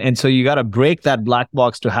 And so you got to break that black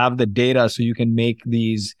box to have the data so you can make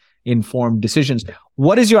these informed decisions.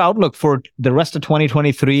 What is your outlook for the rest of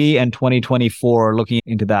 2023 and 2024 looking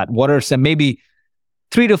into that? What are some maybe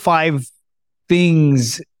 3 to 5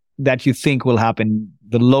 things that you think will happen,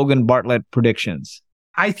 the Logan Bartlett predictions?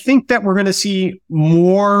 I think that we're going to see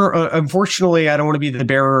more, unfortunately, I don't want to be the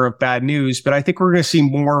bearer of bad news, but I think we're going to see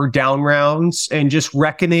more down rounds and just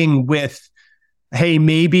reckoning with, hey,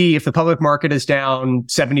 maybe if the public market is down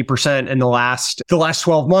 70% in the last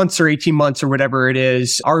 12 months or 18 months or whatever it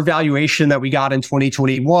is, our valuation that we got in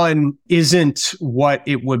 2021 isn't what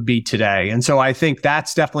it would be today. And so I think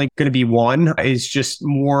that's definitely going to be one, is just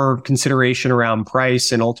more consideration around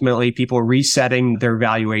price and ultimately people resetting their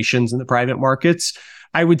valuations in the private markets.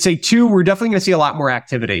 I would say 2, we're definitely going to see a lot more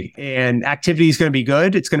activity, and activity is going to be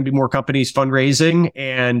good. It's going to be more companies fundraising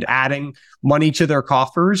and adding money to their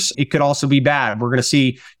coffers. It could also be bad. We're going to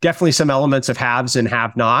see definitely some elements of haves and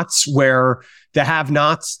have-nots where the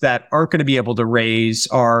have-nots that aren't going to be able to raise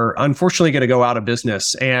are unfortunately going to go out of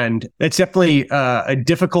business. And it's definitely a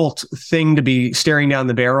difficult thing to be staring down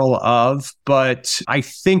the barrel of. But I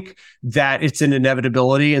think that it's an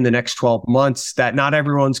inevitability in the next 12 months that not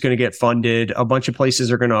everyone's going to get funded. A bunch of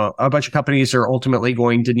companies are ultimately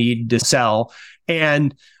going to need to sell.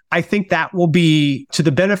 And I think that will be to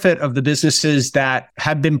the benefit of the businesses that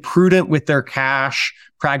have been prudent with their cash,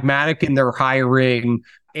 pragmatic in their hiring,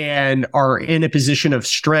 and are in a position of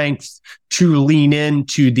strength to lean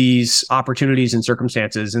into these opportunities and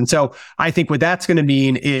circumstances. And so I think what that's going to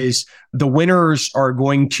mean is the winners are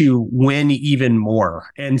going to win even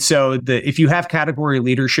more. And so if you have category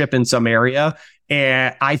leadership in some area,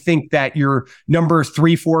 and I think that your number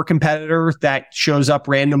 3, 4 competitor that shows up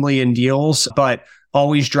randomly in deals, but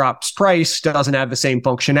always drops price, doesn't have the same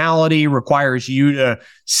functionality, requires you to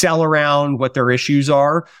sell around what their issues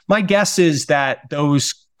are. My guess is that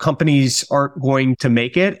those companies aren't going to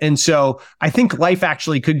make it. And so I think life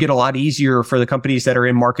actually could get a lot easier for the companies that are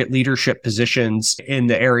in market leadership positions in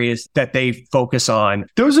the areas that they focus on.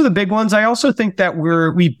 Those are the big ones. I also think that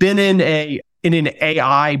we've been in an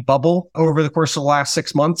AI bubble over the course of the last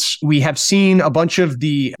 6 months. We have seen a bunch of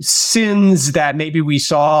the sins that maybe we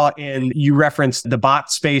saw you referenced the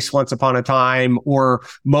bot space once upon a time, or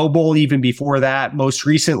mobile even before that. Most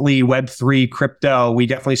recently, Web3 crypto. We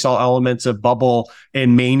definitely saw elements of bubble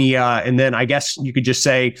and mania. And then I guess you could just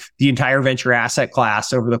say the entire venture asset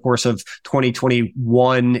class over the course of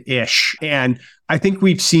 2021-ish. And I think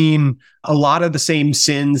we've seen a lot of the same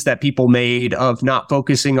sins that people made of not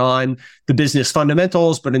focusing on the business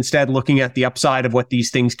fundamentals, but instead looking at the upside of what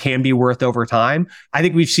these things can be worth over time. I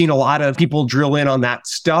think we've seen a lot of people drill in on that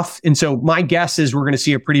stuff. And so my guess is we're going to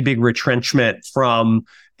see a pretty big retrenchment from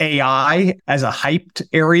AI as a hyped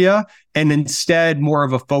area, and instead more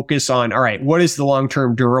of a focus on, all right, what is the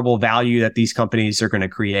long-term durable value that these companies are going to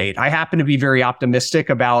create? I happen to be very optimistic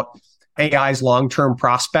about AI's long-term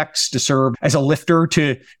prospects to serve as a lifter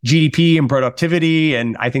to GDP and productivity.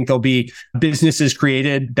 And I think there'll be businesses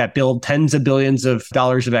created that build tens of billions of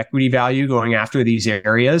dollars of equity value going after these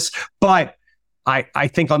areas. But I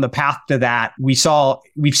think on the path to that,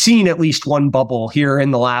 we've seen at least one bubble here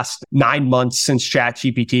in the last 9 months since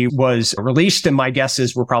ChatGPT was released. And my guess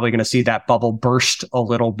is we're probably going to see that bubble burst a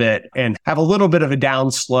little bit and have a little bit of a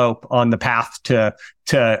downslope on the path to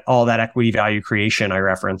all that equity value creation I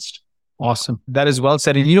referenced. Awesome. That is well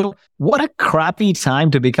said. And what a crappy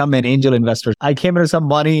time to become an angel investor. I came into some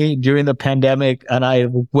money during the pandemic and I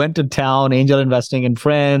went to town angel investing in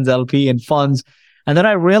friends, LP and funds. And then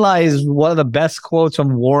I realized one of the best quotes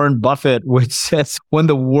from Warren Buffett, which says, when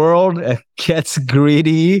the world gets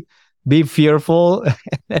greedy, be fearful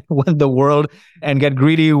when the world and get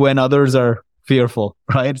greedy when others are fearful,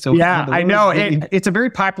 right? So yeah, I know. It's a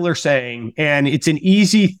very popular saying, and it's an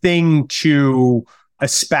easy thing to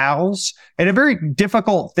espouse and a very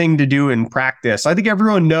difficult thing to do in practice. I think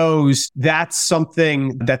everyone knows that's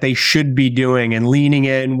something that they should be doing and leaning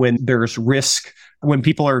in when there's risk. When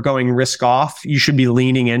people are going risk off, you should be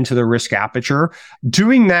leaning into the risk aperture.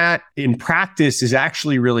 Doing that in practice is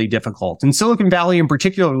actually really difficult. And Silicon Valley in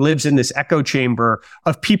particular lives in this echo chamber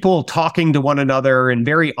of people talking to one another and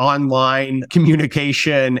very online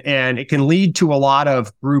communication, and it can lead to a lot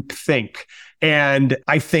of groupthink. And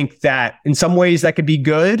I think that in some ways that could be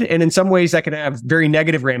good, and in some ways that can have very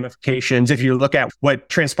negative ramifications. If you look at what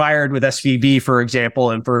transpired with SVB, for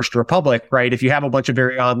example, in First Republic, right? If you have a bunch of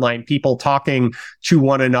very online people talking to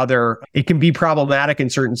one another, it can be problematic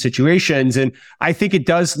in certain situations. And I think it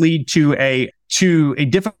does lead to a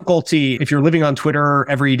difficulty if you're living on Twitter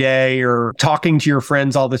every day or talking to your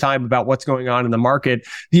friends all the time about what's going on in the market.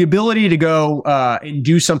 The ability to go and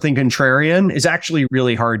do something contrarian is actually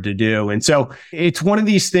really hard to do. And so it's one of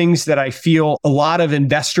these things that I feel a lot of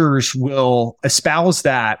investors will espouse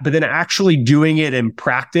that, but then actually doing it in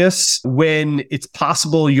practice when it's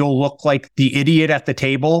possible you'll look like the idiot at the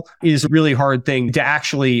table is a really hard thing to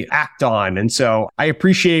actually act on. And so I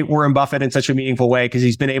appreciate Warren Buffett in such a meaningful way because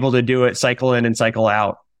he's been able to do it, cycle in and cycle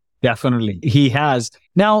out. Definitely. He has.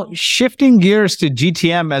 Now, shifting gears to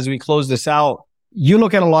GTM as we close this out, you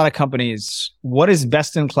look at a lot of companies. What is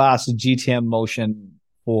best in class GTM motion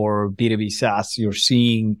for B2B SaaS you're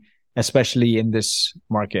seeing, especially in this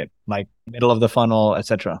market, like middle of the funnel,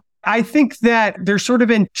 etc.? I think that there's sort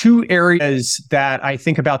of in two areas that I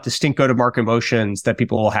think about distinct go-to-market motions that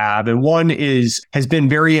people will have. And one has been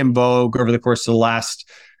very in vogue over the course of the last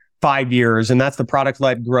 5 years. And that's the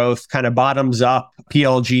product-led growth, kind of bottoms up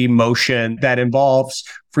PLG motion that involves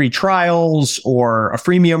free trials or a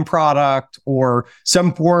freemium product or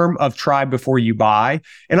some form of try before you buy.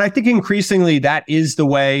 And I think increasingly that is the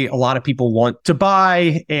way a lot of people want to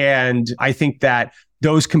buy. And I think that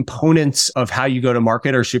those components of how you go to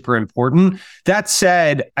market are super important. That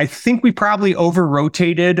said, I think we probably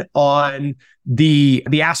over-rotated on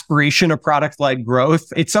the aspiration of product-led growth.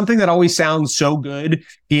 It's something that always sounds so good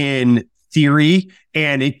in theory,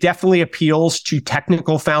 and it definitely appeals to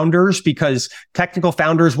technical founders because technical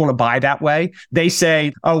founders want to buy that way. They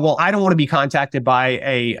say, oh, well, I don't want to be contacted by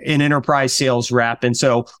an enterprise sales rep. And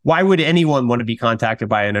so why would anyone want to be contacted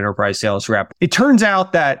by an enterprise sales rep? It turns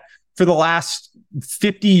out that for the last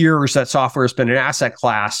 50 years that software has been an asset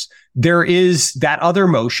class, there is that other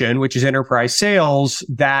motion, which is enterprise sales,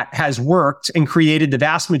 that has worked and created the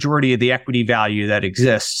vast majority of the equity value that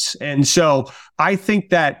exists. And so I think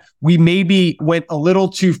that we maybe went a little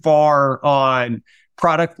too far on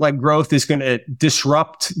product-led growth is going to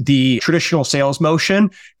disrupt the traditional sales motion.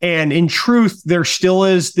 And in truth, there still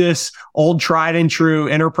is this old tried and true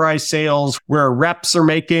enterprise sales where reps are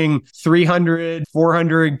making 300,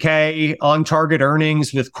 400K on target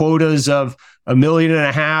earnings with quotas of $1.5 million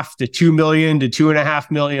to $2 million to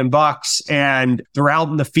 $2.5 million bucks. And they're out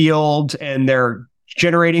in the field and they're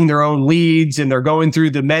generating their own leads and they're going through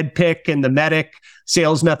the med pick and the medic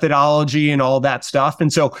sales methodology and all that stuff.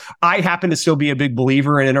 And so I happen to still be a big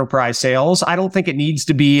believer in enterprise sales. I don't think it needs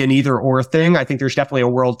to be an either or thing. I think there's definitely a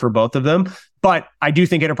world for both of them, but I do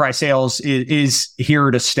think enterprise sales is here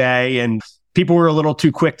to stay. And people were a little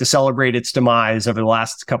too quick to celebrate its demise over the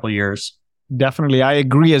last couple of years. Definitely. I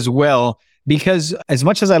agree as well, because as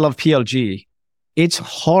much as I love PLG, it's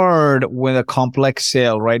hard with a complex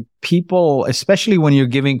sale, right? People, especially when you're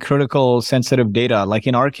giving critical, sensitive data, like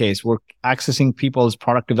in our case, we're accessing people's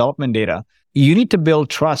product development data. You need to build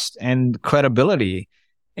trust and credibility.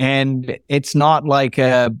 And it's not like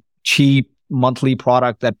a cheap monthly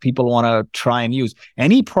product that people want to try and use.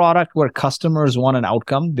 Any product where customers want an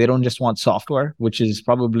outcome, they don't just want software, which is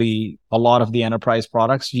probably a lot of the enterprise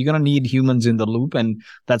products. You're going to need humans in the loop, and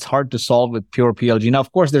that's hard to solve with pure PLG. Now,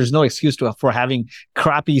 of course, there's no excuse for having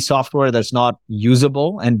crappy software that's not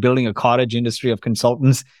usable and building a cottage industry of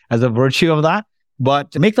consultants as a virtue of that.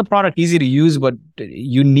 But to make the product easy to use, but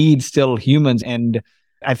you need still humans. And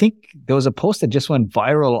I think there was a post that just went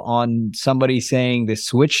viral on somebody saying they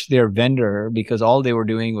switched their vendor because all they were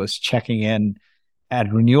doing was checking in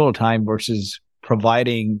at renewal time versus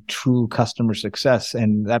providing true customer success.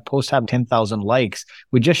 And that post had 10,000 likes,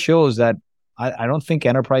 which just shows that I don't think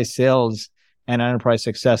enterprise sales and enterprise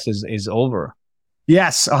success is over.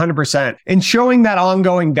 Yes, 100%. And showing that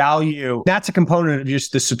ongoing value, that's a component of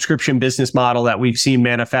just the subscription business model that we've seen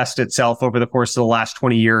manifest itself over the course of the last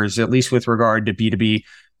 20 years, at least with regard to B2B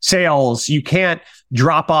sales. You can't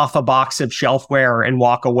drop off a box of shelfware and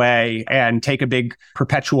walk away and take a big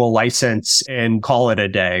perpetual license and call it a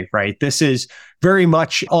day, right? This is very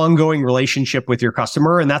much ongoing relationship with your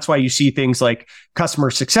customer. And that's why you see things like customer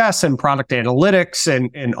success and product analytics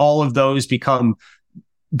and all of those become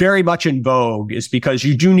very much in vogue, is because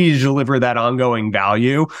you do need to deliver that ongoing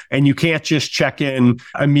value, and you can't just check in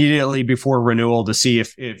immediately before renewal to see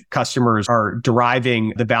if customers are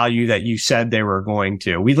deriving the value that you said they were going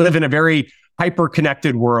to. We live in a very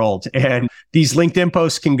hyper-connected world, and these LinkedIn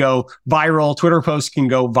posts can go viral, Twitter posts can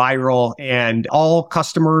go viral, and all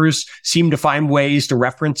customers seem to find ways to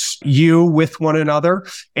reference you with one another.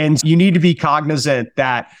 And you need to be cognizant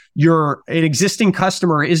that an existing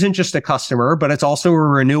customer isn't just a customer, but it's also a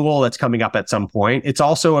renewal that's coming up at some point. It's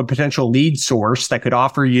also a potential lead source that could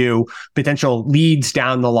offer you potential leads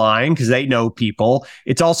down the line because they know people.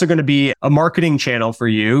 It's also going to be a marketing channel for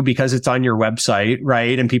you because it's on your website,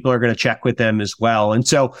 right? And people are going to check with them as well. And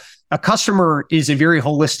so a customer is a very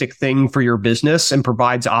holistic thing for your business and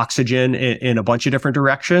provides oxygen in a bunch of different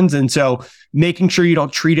directions. And so making sure you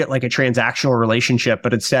don't treat it like a transactional relationship,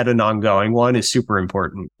 but instead an ongoing one, is super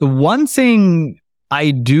important. The one thing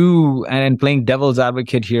I do, and playing devil's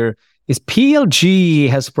advocate here, is PLG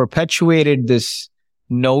has perpetuated this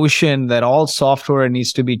notion that all software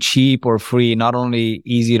needs to be cheap or free, not only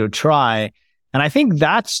easy to try. And I think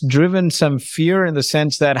that's driven some fear in the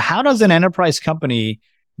sense that how does an enterprise company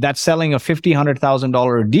that's selling a $50,000,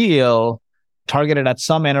 $100,000 deal targeted at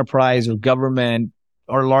some enterprise or government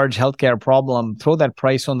or large healthcare problem, throw that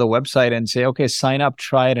price on the website and say, okay, sign up,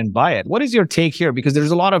 try it and buy it? What is your take here? Because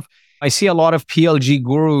I see a lot of PLG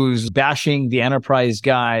gurus bashing the enterprise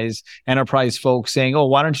guys, enterprise folks saying, oh,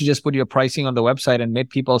 why don't you just put your pricing on the website and make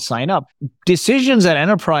people sign up? Decisions at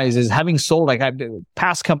enterprises, having sold, like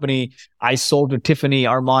past company, I sold to Tiffany,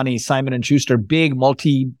 Armani, Simon & Schuster, big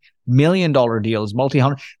multi-million-dollar deals,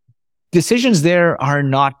 multi-hundred. Decisions there are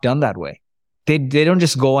not done that way. They don't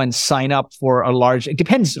just go and sign up for a large, it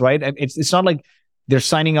depends, right? It's not like they're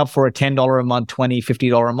signing up for a $10 a month, $20,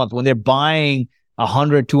 $50 a month. When they're buying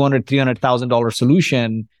 $100,000, $200,000, $300,000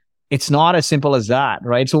 solution, it's not as simple as that,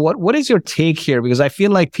 right? So what is your take here? Because I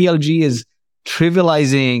feel like the PLG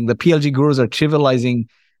gurus are trivializing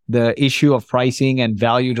the issue of pricing and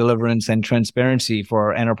value deliverance and transparency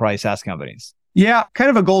for enterprise SaaS companies. Yeah, kind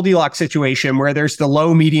of a Goldilocks situation where there's the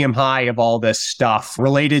low, medium, high of all this stuff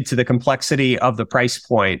related to the complexity of the price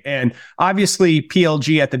point. And obviously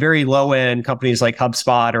PLG at the very low end, companies like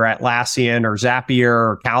HubSpot or Atlassian or Zapier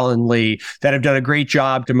or Calendly that have done a great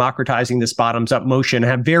job democratizing this bottoms up motion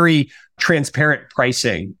have very transparent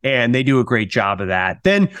pricing, and they do a great job of that.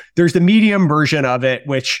 Then there's the medium version of it,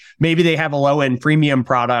 which maybe they have a low-end freemium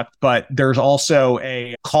product, but there's also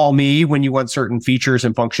a call me when you want certain features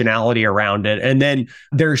and functionality around it. And then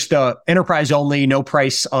there's the enterprise only, no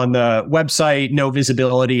price on the website, no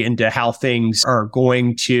visibility into how things are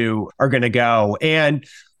going to go. And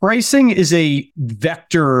pricing is a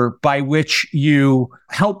vector by which you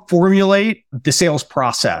help formulate the sales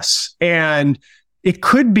process. And it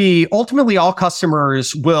could be ultimately all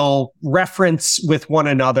customers will reference with one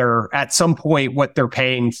another at some point what they're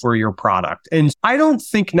paying for your product. And I don't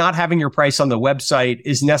think not having your price on the website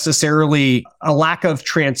is necessarily a lack of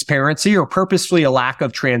transparency or purposefully a lack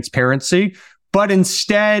of transparency, but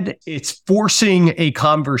instead it's forcing a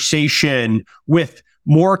conversation with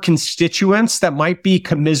more constituents that might be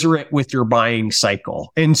commiserate with your buying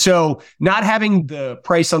cycle. And so not having the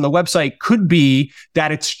price on the website could be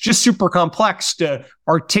that it's just super complex to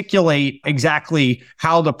articulate exactly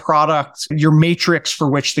how the product, your matrix for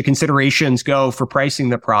which the considerations go for pricing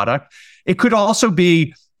the product. It could also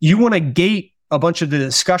be you want to gate a bunch of the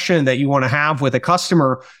discussion that you want to have with a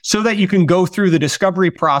customer so that you can go through the discovery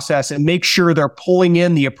process and make sure they're pulling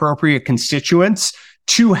in the appropriate constituents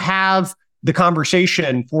to have the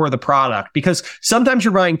conversation for the product. Because sometimes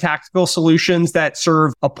you're buying tactical solutions that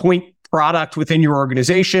serve a point product within your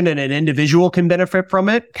organization and an individual can benefit from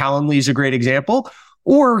it. Calendly is a great example.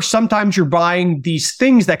 Or sometimes you're buying these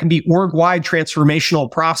things that can be org-wide transformational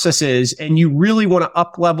processes, and you really want to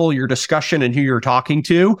up-level your discussion and who you're talking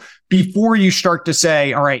to before you start to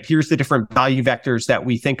say, all right, here's the different value vectors that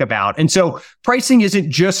we think about. And so pricing isn't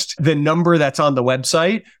just the number that's on the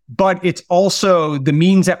website, but it's also the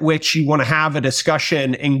means at which you want to have a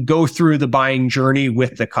discussion and go through the buying journey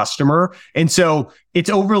with the customer. And so it's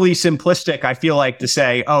overly simplistic, I feel like, to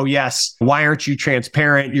say, oh, yes, why aren't you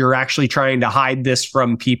transparent? You're actually trying to hide this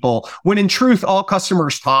from people. When in truth, all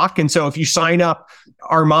customers talk. And so if you sign up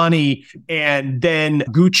Armani and then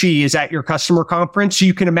Gucci is at your customer conference,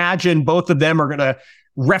 you can imagine both of them are going to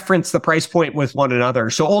reference the price point with one another.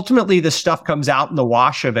 So ultimately, this stuff comes out in the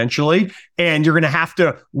wash eventually, and you're going to have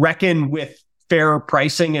to reckon with fair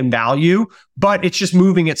pricing and value, but it's just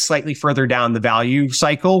moving it slightly further down the value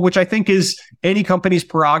cycle, which I think is any company's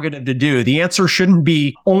prerogative to do. The answer shouldn't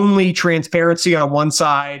be only transparency on one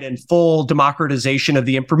side and full democratization of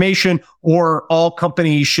the information, or all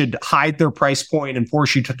companies should hide their price point and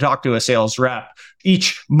force you to talk to a sales rep.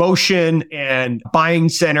 Each motion and buying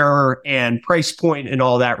center and price point and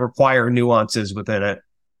all that require nuances within it.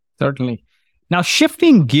 Certainly. Now,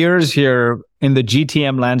 shifting gears here in the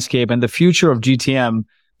GTM landscape and the future of GTM,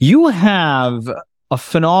 you have a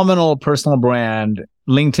phenomenal personal brand,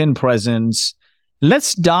 LinkedIn presence.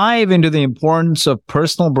 Let's dive into the importance of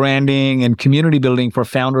personal branding and community building for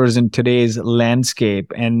founders in today's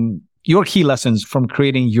landscape and your key lessons from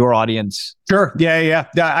creating your audience. Sure. Yeah.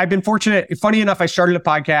 I've been fortunate. Funny enough, I started a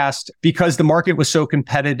podcast because the market was so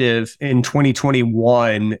competitive in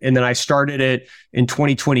 2021. And then I started it in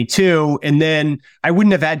 2022. And then I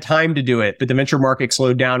wouldn't have had time to do it, but the venture market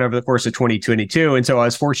slowed down over the course of 2022. And so I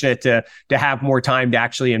was fortunate to have more time to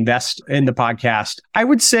actually invest in the podcast. I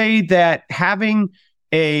would say that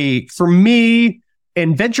for me,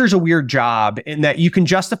 and venture's a weird job in that you can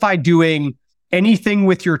justify doing anything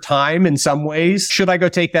with your time in some ways. Should I go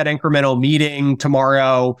take that incremental meeting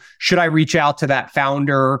tomorrow? Should I reach out to that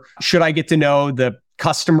founder? Should I get to know the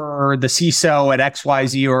customer, the CISO at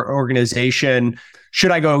XYZ or organization?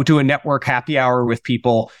 Should I go to a network happy hour with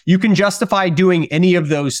people? You can justify doing any of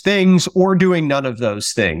those things or doing none of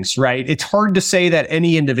those things, right? It's hard to say that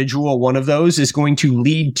any individual one of those is going to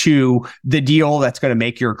lead to the deal that's going to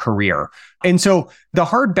make your career. And so the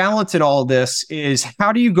hard balance in all of this is,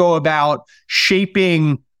 how do you go about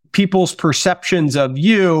shaping people's perceptions of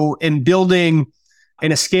you and building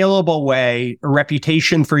in a scalable way a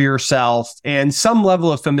reputation for yourself and some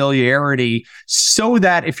level of familiarity, so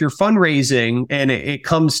that if you're fundraising and it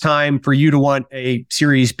comes time for you to want a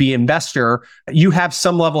Series B investor, you have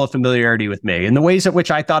some level of familiarity with me. And the ways at which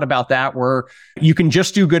I thought about that were, you can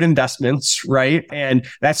just do good investments, right? And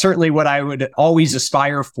that's certainly what I would always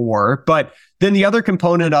aspire for. But then the other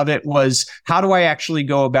component of it was, how do I actually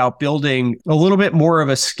go about building a little bit more of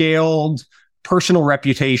a scaled personal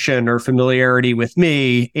reputation or familiarity with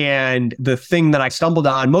me? And the thing that I stumbled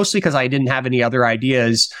on, mostly because I didn't have any other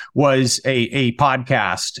ideas, was a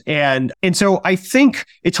podcast. And so I think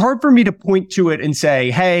it's hard for me to point to it and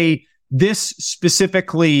say, hey, this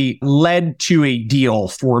specifically led to a deal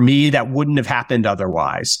for me that wouldn't have happened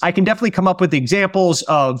otherwise. I can definitely come up with examples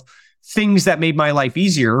of things that made my life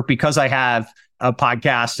easier because I have a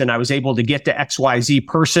podcast and I was able to get to XYZ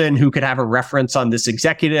person who could have a reference on this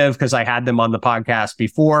executive because I had them on the podcast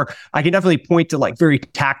before. I can definitely point to like very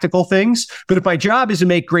tactical things. But if my job is to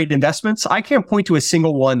make great investments, I can't point to a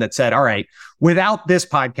single one that said, all right, without this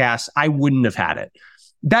podcast, I wouldn't have had it.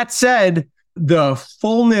 That said, the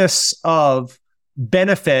fullness of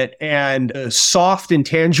benefit and soft and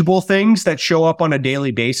tangible things that show up on a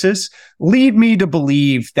daily basis lead me to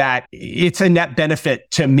believe that it's a net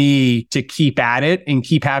benefit to me to keep at it and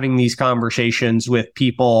keep having these conversations with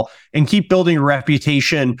people and keep building a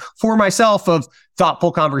reputation for myself of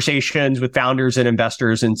thoughtful conversations with founders and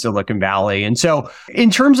investors in Silicon Valley. And so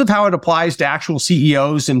in terms of how it applies to actual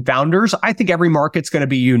CEOs and founders, I think every market's going to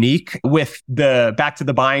be unique with the back to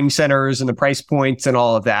the buying centers and the price points and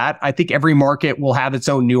all of that. I think every market will have its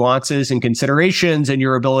own nuances and considerations and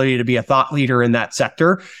your ability to be a thought leader in that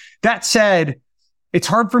sector. That said, it's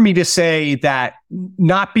hard for me to say that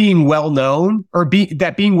not being well known or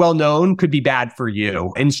that being well known could be bad for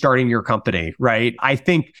you in starting your company, right? I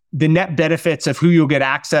think the net benefits of who you'll get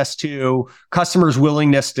access to, customers'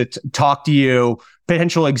 willingness to talk to you,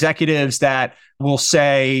 potential executives that will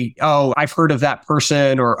say, oh, I've heard of that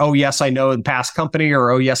person, or, oh, yes, I know the past company, or,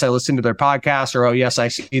 oh, yes, I listened to their podcast, or, oh, yes, I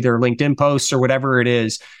see their LinkedIn posts, or whatever it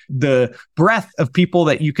is. The breadth of people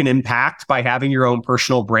that you can impact by having your own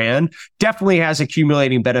personal brand definitely has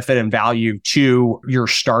accumulating benefit and value to your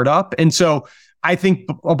startup. And so I think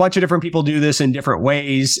a bunch of different people do this in different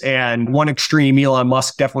ways. And one extreme, Elon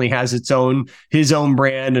Musk definitely has his own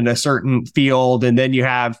brand in a certain field. And then you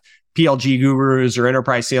have PLG gurus or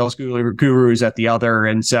enterprise sales gurus at the other.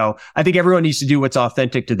 And so I think everyone needs to do what's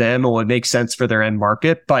authentic to them and what makes sense for their end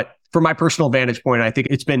market. But from my personal vantage point, I think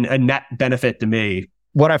it's been a net benefit to me.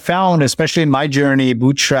 What I found, especially in my journey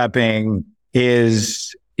bootstrapping,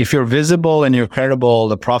 is if you're visible and you're credible,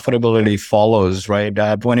 the profitability follows,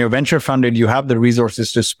 right? When you're venture funded, you have the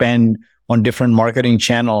resources to spend on different marketing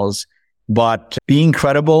channels, but being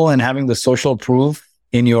credible and having the social proof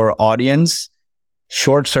in your audience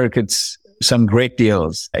short circuits some great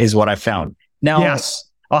deals is what I found. Now, yes,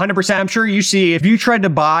 100%. I'm sure you see, if you tried to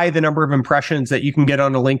buy the number of impressions that you can get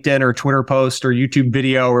on a LinkedIn or Twitter post or YouTube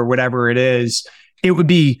video or whatever it is, it would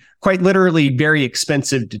be quite literally very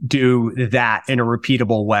expensive to do that in a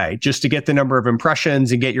repeatable way, just to get the number of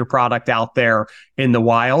impressions and get your product out there in the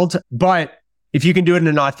wild. But if you can do it in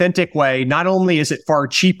an authentic way, not only is it far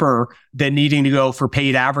cheaper than needing to go for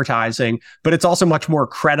paid advertising, but it's also much more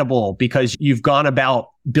credible because you've gone about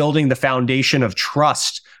building the foundation of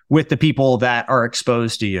trust with the people that are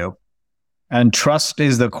exposed to you. And trust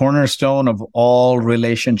is the cornerstone of all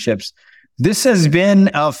relationships. This has been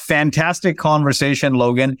a fantastic conversation,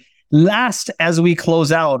 Logan. Last, as we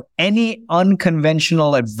close out, any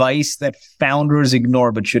unconventional advice that founders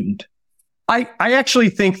ignore but shouldn't? I actually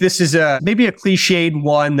think this is maybe a cliched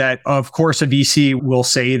one that, of course, a VC will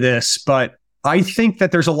say this, but I think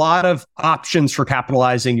that there's a lot of options for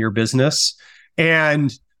capitalizing your business.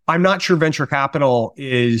 And I'm not sure venture capital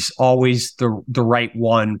is always the right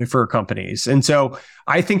one for companies. And so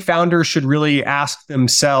I think founders should really ask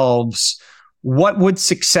themselves, what would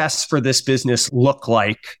success for this business look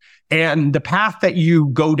like? And the path that you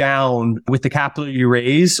go down with the capital you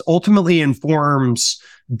raise ultimately informs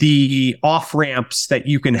the off-ramps that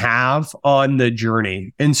you can have on the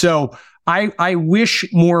journey. And so I wish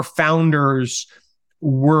more founders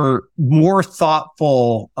were more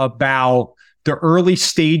thoughtful about the early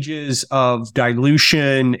stages of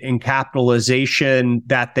dilution and capitalization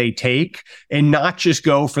that they take, and not just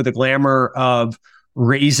go for the glamour of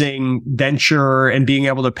raising venture and being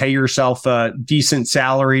able to pay yourself a decent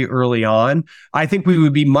salary early on. I think we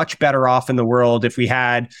would be much better off in the world if we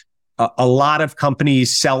had a lot of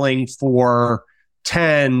companies selling for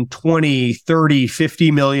 10, 20, 30, 50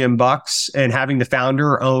 million bucks and having the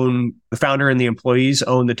founder and the employees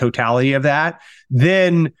own the totality of that.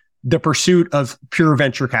 Then the pursuit of pure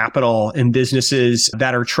venture capital in businesses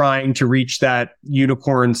that are trying to reach that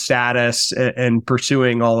unicorn status and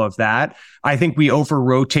pursuing all of that. I think we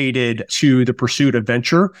over-rotated to the pursuit of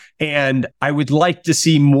venture. And I would like to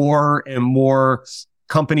see more and more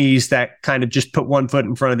companies that kind of just put one foot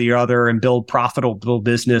in front of the other and build profitable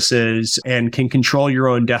businesses and can control your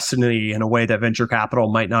own destiny in a way that venture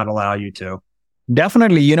capital might not allow you to.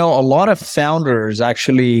 Definitely. A lot of founders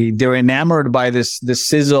actually, they're enamored by this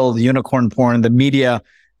sizzle, the unicorn porn, the media,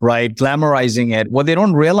 right? Glamorizing it. What they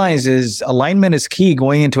don't realize is alignment is key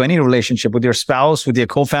going into any relationship with your spouse, with your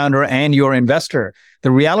co-founder and your investor.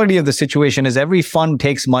 The reality of the situation is every fund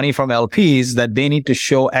takes money from LPs that they need to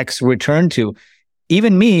show X return to.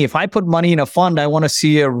 even me, if I put money in a fund, I want to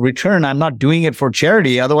see a return. I'm not doing it for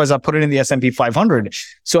charity. Otherwise, I'll put it in the S&P 500.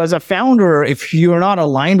 So as a founder, if you're not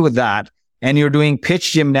aligned with that and you're doing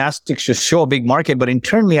pitch gymnastics to show a big market, but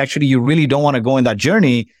internally, actually, you really don't want to go in that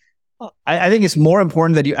journey, I think it's more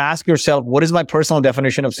important that you ask yourself, what is my personal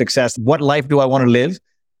definition of success? What life do I want to live?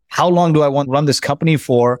 How long do I want to run this company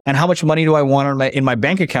for? And how much money do I want in my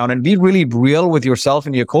bank account? And be really real with yourself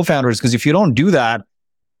and your co-founders. Because if you don't do that,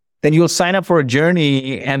 then you'll sign up for a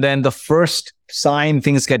journey. And then the first sign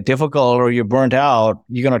things get difficult or you're burnt out,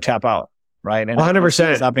 you're going to tap out, right? And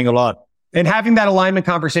 100%. It's happening a lot. And having that alignment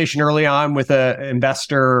conversation early on with an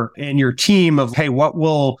investor and your team of, hey, what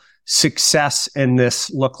will success in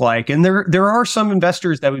this look like? And there are some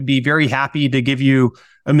investors that would be very happy to give you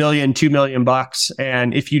 $1 million, $2 million bucks.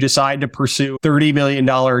 And if you decide to pursue $30 million,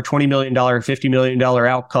 $20 million, $50 million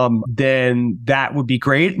outcome, then that would be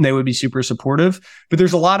great. And they would be super supportive. But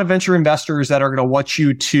there's a lot of venture investors that are going to want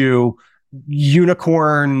you to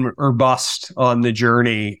unicorn or bust on the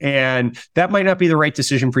journey. And that might not be the right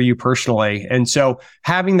decision for you personally. And so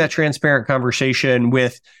having that transparent conversation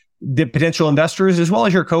with the potential investors as well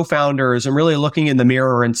as your co-founders and really looking in the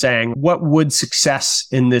mirror and saying, what would success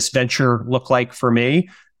in this venture look like for me?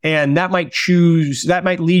 And that might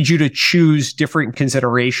lead you to choose different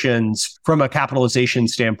considerations from a capitalization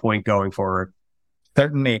standpoint going forward.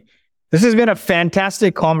 Certainly. This has been a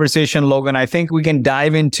fantastic conversation, Logan. I think we can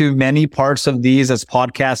dive into many parts of these as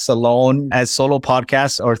podcasts alone, as solo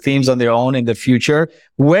podcasts or themes on their own in the future.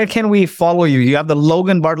 Where can we follow you? You have the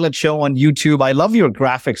Logan Bartlett Show on YouTube. I love your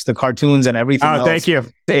graphics, the cartoons and everything else. Thank you.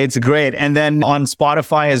 It's great. And then on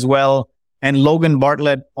Spotify as well. And Logan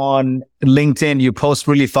Bartlett on LinkedIn, you post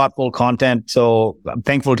really thoughtful content. So I'm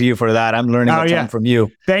thankful to you for that. I'm learning a ton from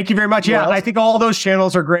you. Thank you very much. Yeah, I think all those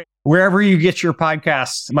channels are great. Wherever you get your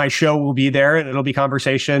podcasts, my show will be there and it'll be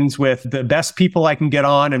conversations with the best people I can get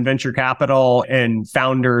on in venture capital and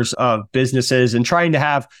founders of businesses and trying to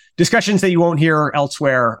have discussions that you won't hear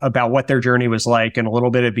elsewhere about what their journey was like and a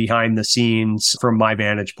little bit of behind the scenes from my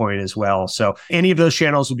vantage point as well. So any of those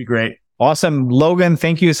channels would be great. Awesome. Logan,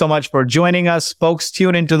 thank you so much for joining us. Folks,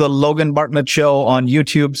 tune into the Logan Bartlett Show on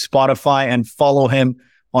YouTube, Spotify, and follow him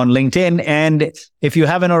on LinkedIn. And if you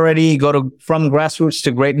haven't already, go to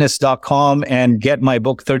FromGrassrootsToGreatness.com and get my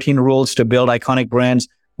book, 13 Rules to Build Iconic Brands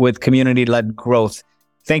with Community-Led Growth.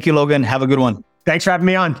 Thank you, Logan. Have a good one. Thanks for having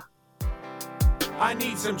me on. I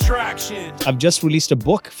need some traction. I've just released a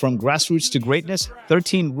book, From Grassroots to Greatness,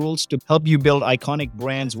 13 Rules to Help You Build Iconic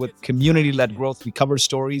Brands with Community-Led Growth. We cover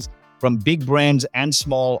stories from big brands and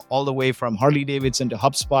small, all the way from Harley-Davidson to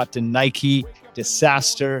HubSpot to Nike to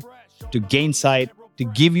SaaStr to Gainsight, to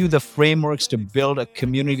give you the frameworks to build a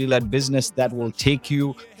community-led business that will take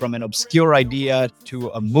you from an obscure idea to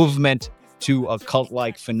a movement to a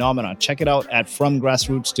cult-like phenomenon. Check it out at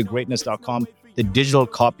FromGrassrootsToGreatness.com. The digital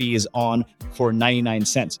copy is on for 99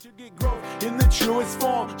 cents.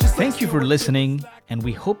 Thank you for listening, and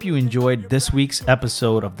we hope you enjoyed this week's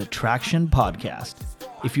episode of the Traction Podcast.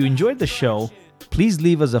 If you enjoyed the show, please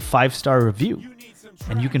leave us a 5-star review.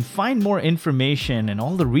 And you can find more information and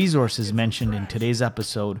all the resources mentioned in today's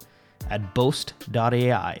episode at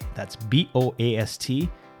boast.ai. That's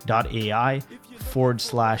BOAST.ai/blog.